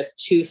choose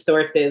just 2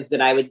 sources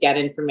that I would get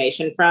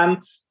information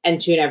from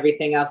and tune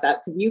everything else out.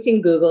 Because you can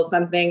Google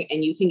something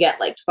and you can get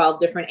like 12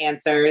 different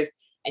answers,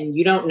 and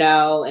you don't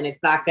know, and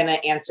it's not going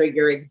to answer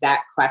your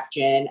exact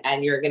question.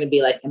 And you're going to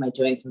be like, am I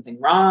doing something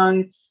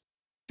wrong?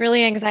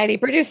 Really anxiety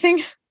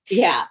producing.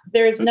 Yeah,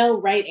 there's no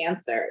right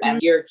answer.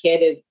 And your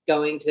kid is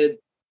going to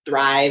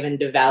thrive and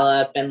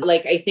develop. And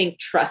I think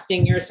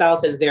trusting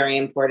yourself is very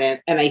important.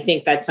 And I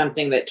think that's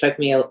something that took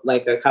me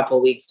like a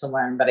couple weeks to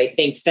learn. But I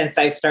think since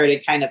I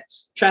started kind of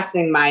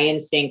trusting my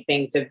instinct,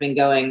 things have been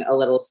going a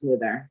little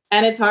smoother.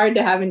 And it's hard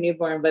to have a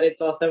newborn, but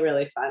it's also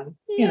really fun.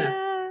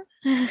 Yeah.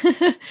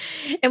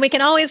 And we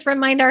can always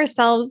remind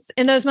ourselves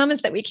in those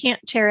moments that we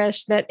can't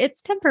cherish that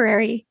it's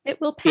temporary. It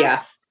will pass.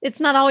 Yeah. It's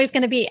not always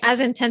going to be as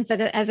intense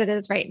as it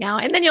is right now.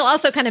 And then you'll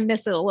also kind of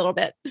miss it a little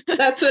bit.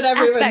 That's what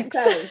everyone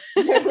says.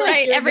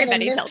 Right.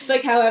 Everybody tells. It's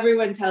like how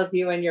everyone tells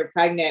you when you're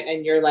pregnant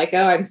and you're like,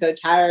 oh, I'm so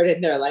tired.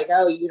 And they're like,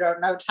 oh, you don't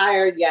know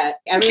tired yet.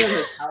 Everyone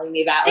was telling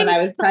me that when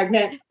I was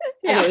pregnant.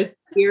 And it was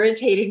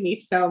irritating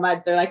me so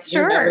much. They're like,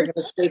 you're never going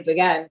to sleep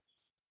again.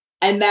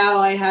 And now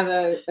I have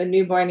a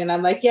newborn, and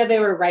I'm like, yeah, they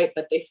were right,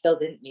 but they still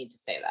didn't need to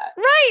say that.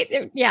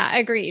 Right. Yeah,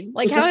 agreed.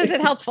 Like, how is it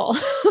helpful?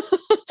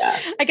 Yeah.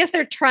 I guess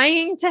they're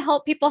trying to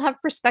help people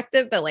have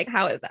perspective, but like,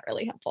 how is that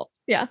really helpful?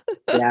 Yeah.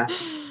 Yeah.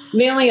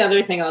 The only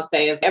other thing I'll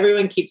say is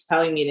everyone keeps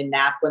telling me to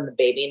nap when the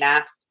baby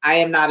naps. I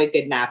am not a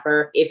good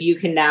napper. If you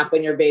can nap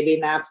when your baby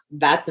naps,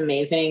 that's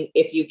amazing.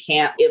 If you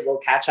can't, it will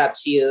catch up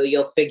to you.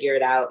 You'll figure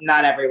it out.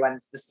 Not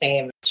everyone's the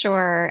same.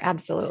 Sure.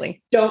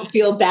 Absolutely. Don't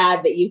feel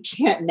bad that you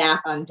can't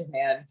nap on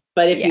demand,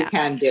 but if you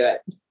can, do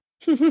it.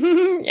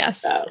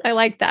 Yes. So. I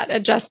like that.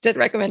 Adjusted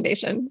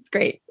recommendation. It's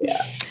great.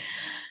 Yeah.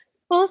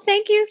 Well,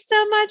 thank you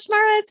so much,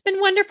 Mara. It's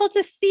been wonderful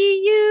to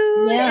see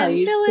you and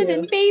you Dylan too.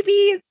 And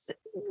baby.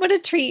 What a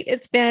treat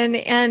it's been.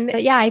 And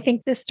I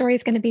think this story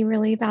is going to be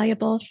really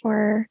valuable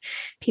for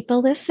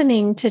people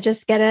listening to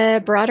just get a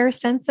broader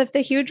sense of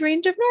the huge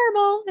range of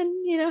normal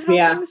and,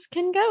 how things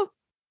can go.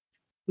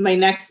 My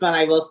next one,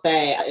 I will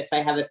say, if I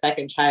have a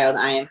second child,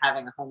 I am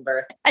having a home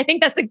birth. I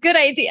think that's a good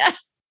idea.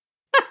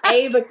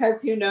 A,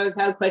 because who knows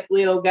how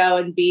quickly it'll go,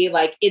 and B,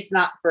 like, it's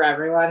not for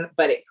everyone,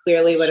 but it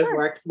clearly would have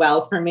worked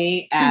well for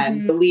me.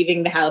 And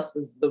leaving the house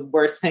was the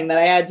worst thing that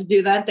I had to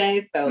do that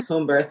day. So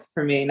home birth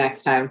for me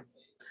next time.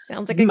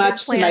 Sounds like a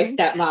much good plan.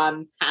 To my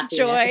stepmom's happiness.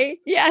 Joy.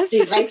 Yes.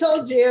 I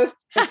told you.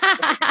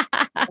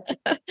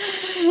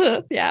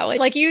 Yeah.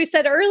 Like you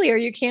said earlier,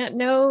 you can't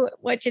know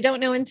what you don't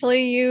know until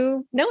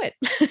you know it,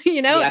 exactly.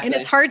 And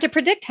it's hard to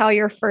predict how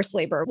your first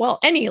labor, well,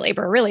 any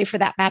labor really for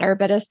that matter,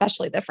 but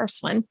especially the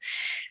first one.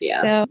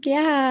 Yeah. So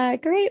yeah,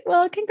 great.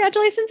 Well,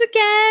 congratulations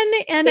again.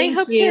 And I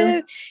hope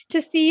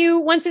to see you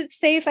once it's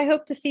safe. I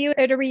hope to see you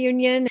at a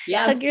reunion.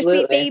 Yeah, hug your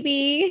sweet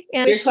baby.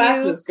 And your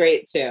class was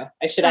great too.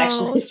 I should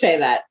actually say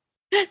that.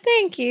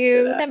 Thank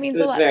you. That means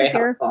a lot to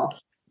hear. Helpful.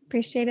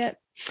 Appreciate it.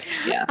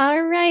 Yeah.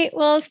 All right.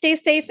 Well, stay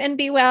safe and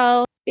be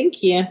well.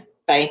 Thank you.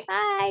 Bye.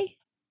 Bye.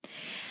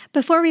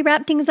 Before we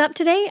wrap things up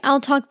today, I'll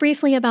talk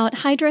briefly about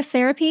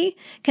hydrotherapy,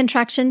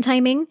 contraction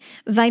timing,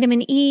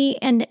 vitamin E,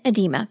 and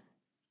edema.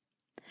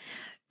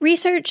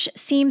 Research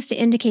seems to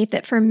indicate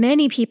that for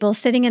many people,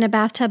 sitting in a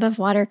bathtub of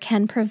water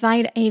can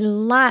provide a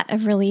lot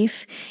of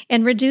relief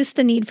and reduce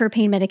the need for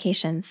pain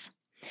medications.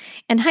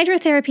 And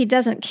hydrotherapy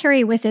doesn't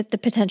carry with it the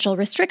potential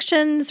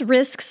restrictions,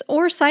 risks,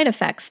 or side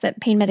effects that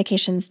pain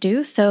medications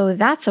do, so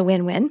that's a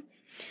win-win.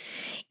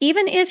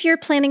 Even if you're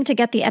planning to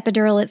get the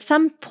epidural at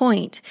some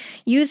point,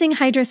 using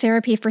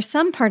hydrotherapy for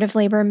some part of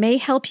labor may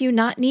help you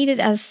not need it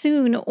as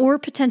soon or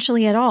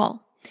potentially at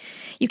all.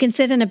 You can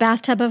sit in a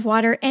bathtub of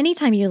water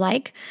anytime you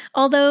like,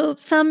 although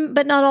some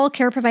but not all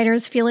care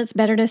providers feel it's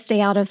better to stay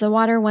out of the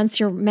water once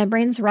your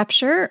membranes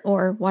rupture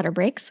or water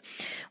breaks,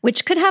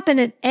 which could happen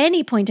at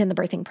any point in the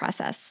birthing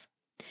process.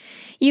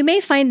 You may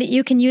find that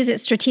you can use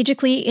it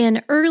strategically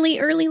in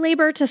early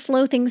labor to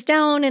slow things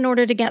down in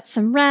order to get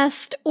some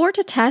rest, or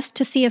to test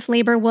to see if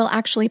labor will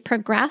actually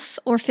progress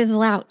or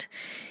fizzle out.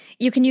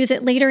 You can use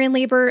it later in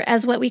labor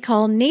as what we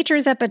call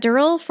nature's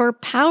epidural for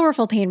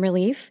powerful pain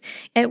relief,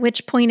 at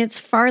which point it's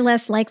far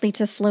less likely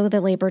to slow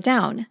the labor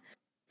down.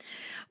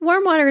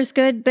 Warm water is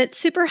good, but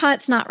super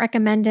hot's not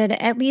recommended,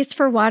 at least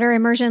for water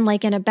immersion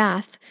like in a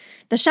bath.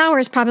 The shower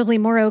is probably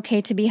more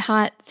okay to be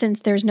hot since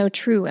there's no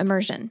true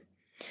immersion.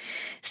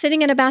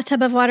 Sitting in a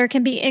bathtub of water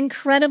can be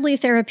incredibly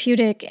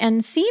therapeutic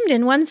and seemed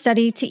in one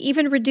study to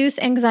even reduce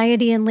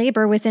anxiety in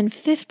labor within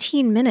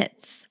 15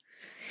 minutes.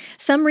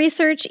 Some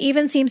research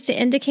even seems to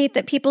indicate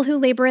that people who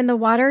labor in the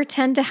water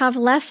tend to have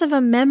less of a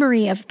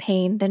memory of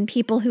pain than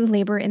people who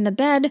labor in the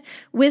bed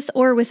with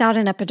or without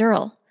an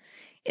epidural.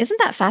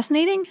 Isn't that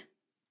fascinating?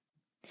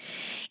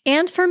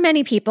 And for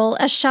many people,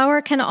 a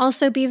shower can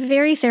also be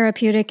very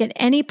therapeutic at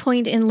any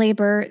point in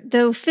labor,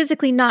 though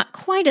physically not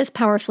quite as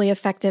powerfully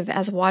effective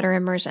as water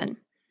immersion.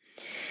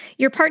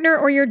 Your partner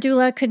or your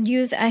doula could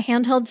use a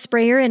handheld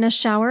sprayer in a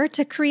shower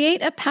to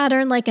create a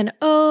pattern like an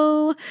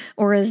O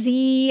or a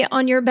Z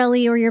on your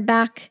belly or your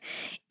back.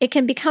 It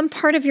can become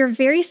part of your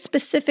very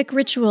specific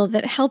ritual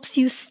that helps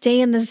you stay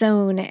in the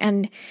zone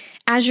and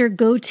as your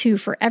go-to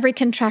for every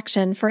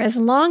contraction for as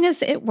long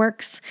as it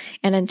works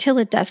and until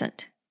it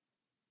doesn't.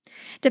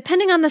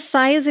 Depending on the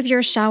size of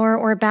your shower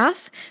or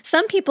bath,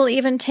 some people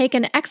even take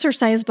an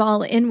exercise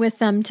ball in with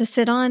them to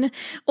sit on,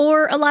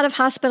 or a lot of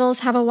hospitals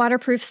have a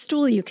waterproof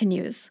stool you can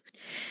use.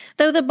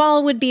 Though the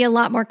ball would be a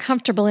lot more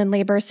comfortable in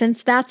labor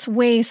since that's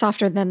way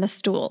softer than the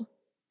stool.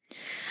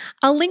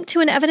 I'll link to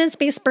an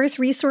evidence-based birth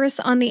resource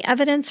on the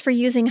evidence for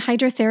using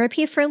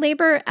hydrotherapy for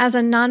labor as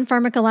a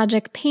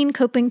non-pharmacologic pain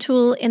coping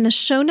tool in the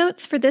show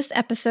notes for this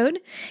episode,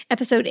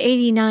 episode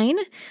 89,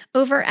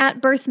 over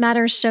at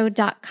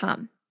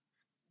birthmattersshow.com.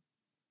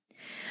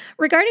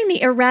 Regarding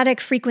the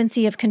erratic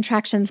frequency of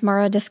contractions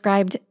Mara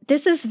described,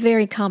 this is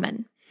very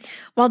common.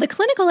 While the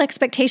clinical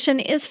expectation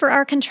is for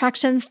our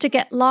contractions to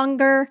get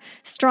longer,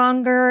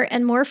 stronger,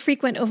 and more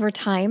frequent over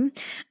time,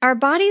 our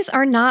bodies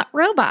are not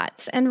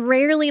robots and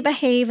rarely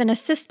behave in a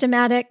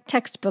systematic,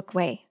 textbook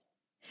way.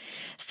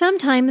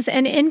 Sometimes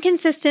an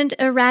inconsistent,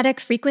 erratic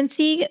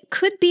frequency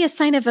could be a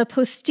sign of a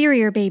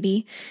posterior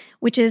baby,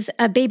 which is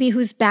a baby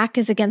whose back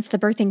is against the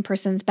birthing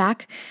person's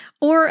back,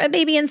 or a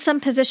baby in some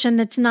position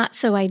that's not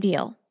so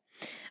ideal.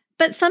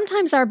 But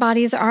sometimes our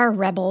bodies are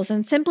rebels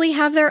and simply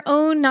have their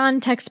own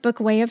non-textbook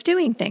way of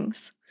doing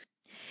things.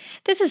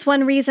 This is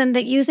one reason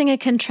that using a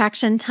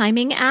contraction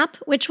timing app,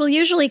 which will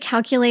usually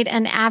calculate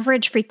an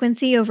average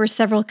frequency over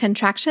several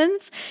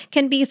contractions,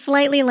 can be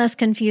slightly less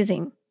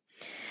confusing.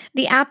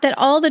 The app that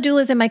all the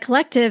doulas in my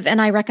collective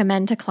and I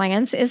recommend to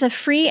clients is a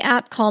free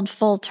app called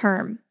Full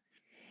Term.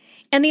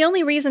 And the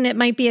only reason it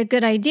might be a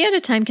good idea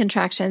to time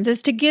contractions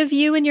is to give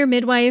you and your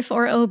midwife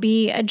or OB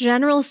a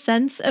general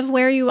sense of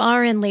where you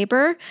are in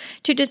labor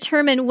to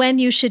determine when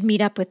you should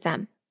meet up with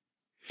them.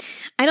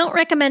 I don't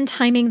recommend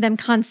timing them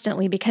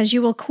constantly because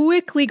you will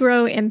quickly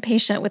grow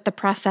impatient with the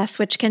process,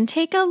 which can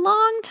take a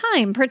long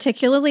time,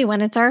 particularly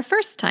when it's our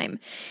first time,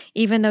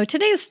 even though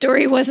today's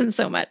story wasn't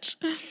so much.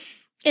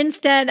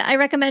 Instead, I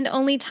recommend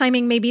only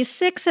timing maybe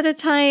 6 at a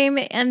time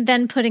and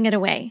then putting it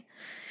away.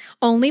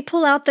 Only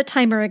pull out the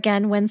timer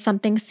again when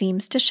something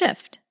seems to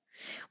shift.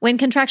 When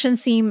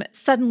contractions seem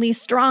suddenly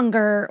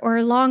stronger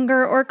or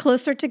longer or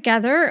closer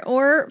together,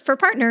 or for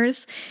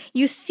partners,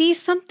 you see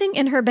something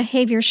in her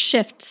behavior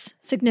shifts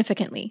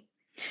significantly.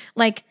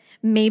 Like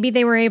maybe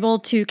they were able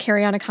to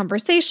carry on a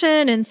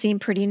conversation and seem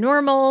pretty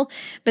normal,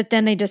 but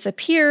then they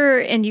disappear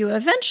and you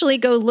eventually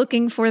go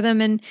looking for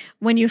them. And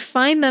when you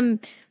find them,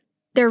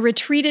 they're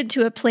retreated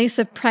to a place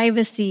of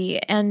privacy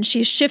and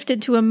she's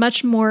shifted to a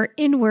much more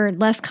inward,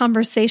 less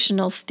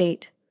conversational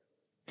state.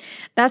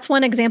 That's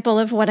one example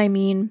of what I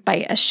mean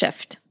by a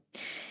shift.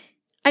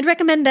 I'd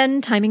recommend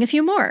then timing a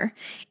few more.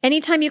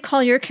 Anytime you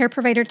call your care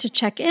provider to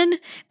check in,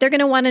 they're going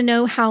to want to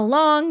know how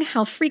long,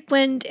 how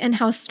frequent, and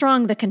how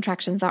strong the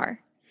contractions are.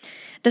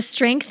 The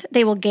strength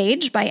they will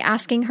gauge by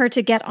asking her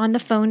to get on the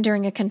phone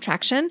during a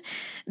contraction.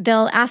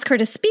 They'll ask her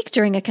to speak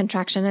during a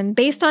contraction, and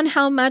based on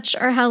how much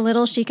or how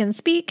little she can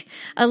speak,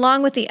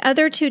 along with the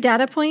other 2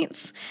 data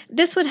points,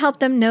 this would help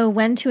them know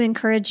when to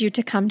encourage you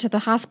to come to the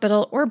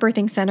hospital or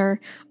birthing center,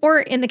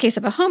 or in the case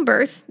of a home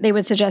birth, they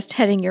would suggest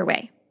heading your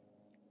way.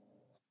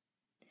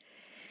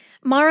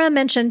 Mara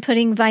mentioned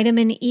putting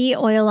vitamin E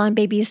oil on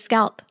baby's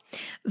scalp.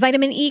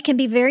 Vitamin E can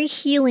be very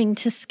healing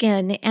to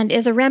skin and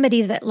is a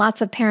remedy that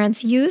lots of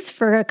parents use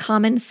for a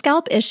common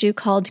scalp issue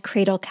called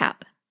cradle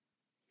cap.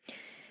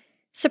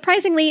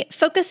 Surprisingly,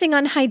 focusing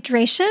on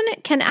hydration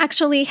can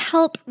actually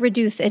help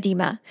reduce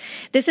edema.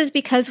 This is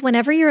because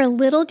whenever you're a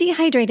little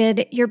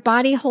dehydrated, your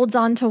body holds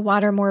on to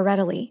water more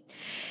readily.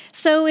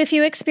 So if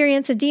you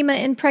experience edema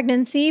in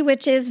pregnancy,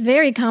 which is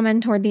very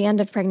common toward the end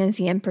of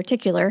pregnancy in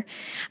particular,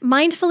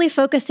 mindfully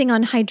focusing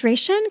on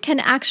hydration can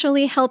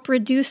actually help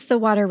reduce the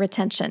water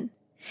retention.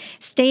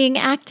 Staying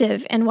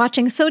active and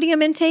watching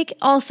sodium intake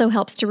also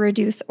helps to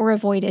reduce or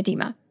avoid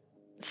edema.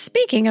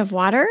 Speaking of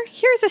water,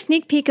 here's a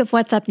sneak peek of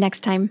what's up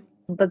next time.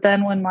 But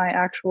then when my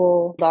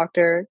actual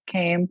doctor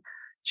came,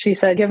 she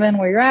said, given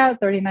where you're at,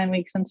 39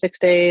 weeks and 6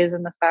 days,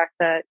 and the fact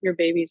that your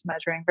baby's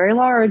measuring very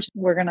large,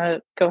 we're going to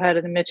go ahead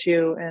and admit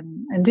you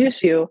and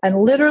induce you.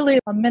 And literally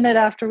a minute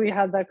after we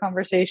had that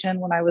conversation,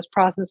 when I was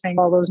processing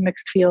all those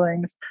mixed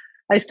feelings,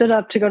 I stood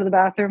up to go to the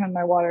bathroom and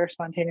my water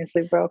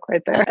spontaneously broke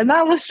right there. And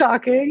that was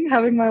shocking,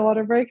 having my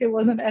water break. It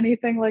wasn't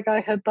anything like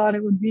I had thought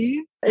it would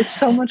be. It's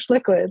so much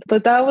liquid.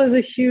 But that was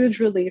a huge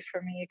relief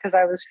for me because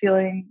I was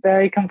feeling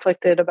very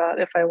conflicted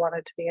about if I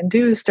wanted to be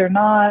induced or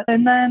not.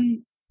 And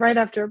then right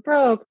after it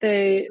broke,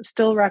 they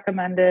still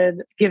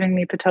recommended giving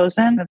me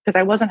Pitocin because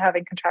I wasn't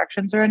having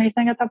contractions or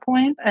anything at that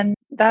point. And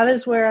that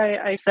is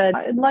where I said,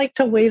 I'd like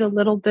to wait a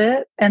little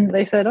bit. And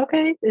they said,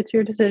 okay, it's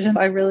your decision.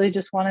 I really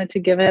just wanted to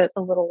give it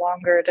a little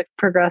longer to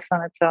progress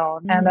on its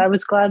own. And I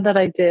was glad that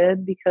I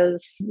did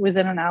because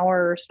within an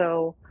hour or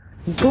so,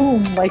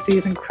 boom, like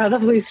these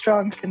incredibly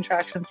strong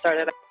contractions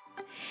started.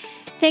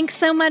 Thanks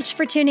so much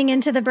for tuning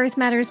into the Birth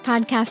Matters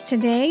podcast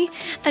today.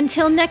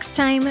 Until next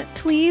time,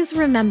 please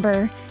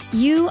remember,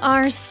 you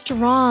are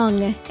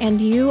strong and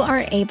you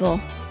are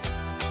able.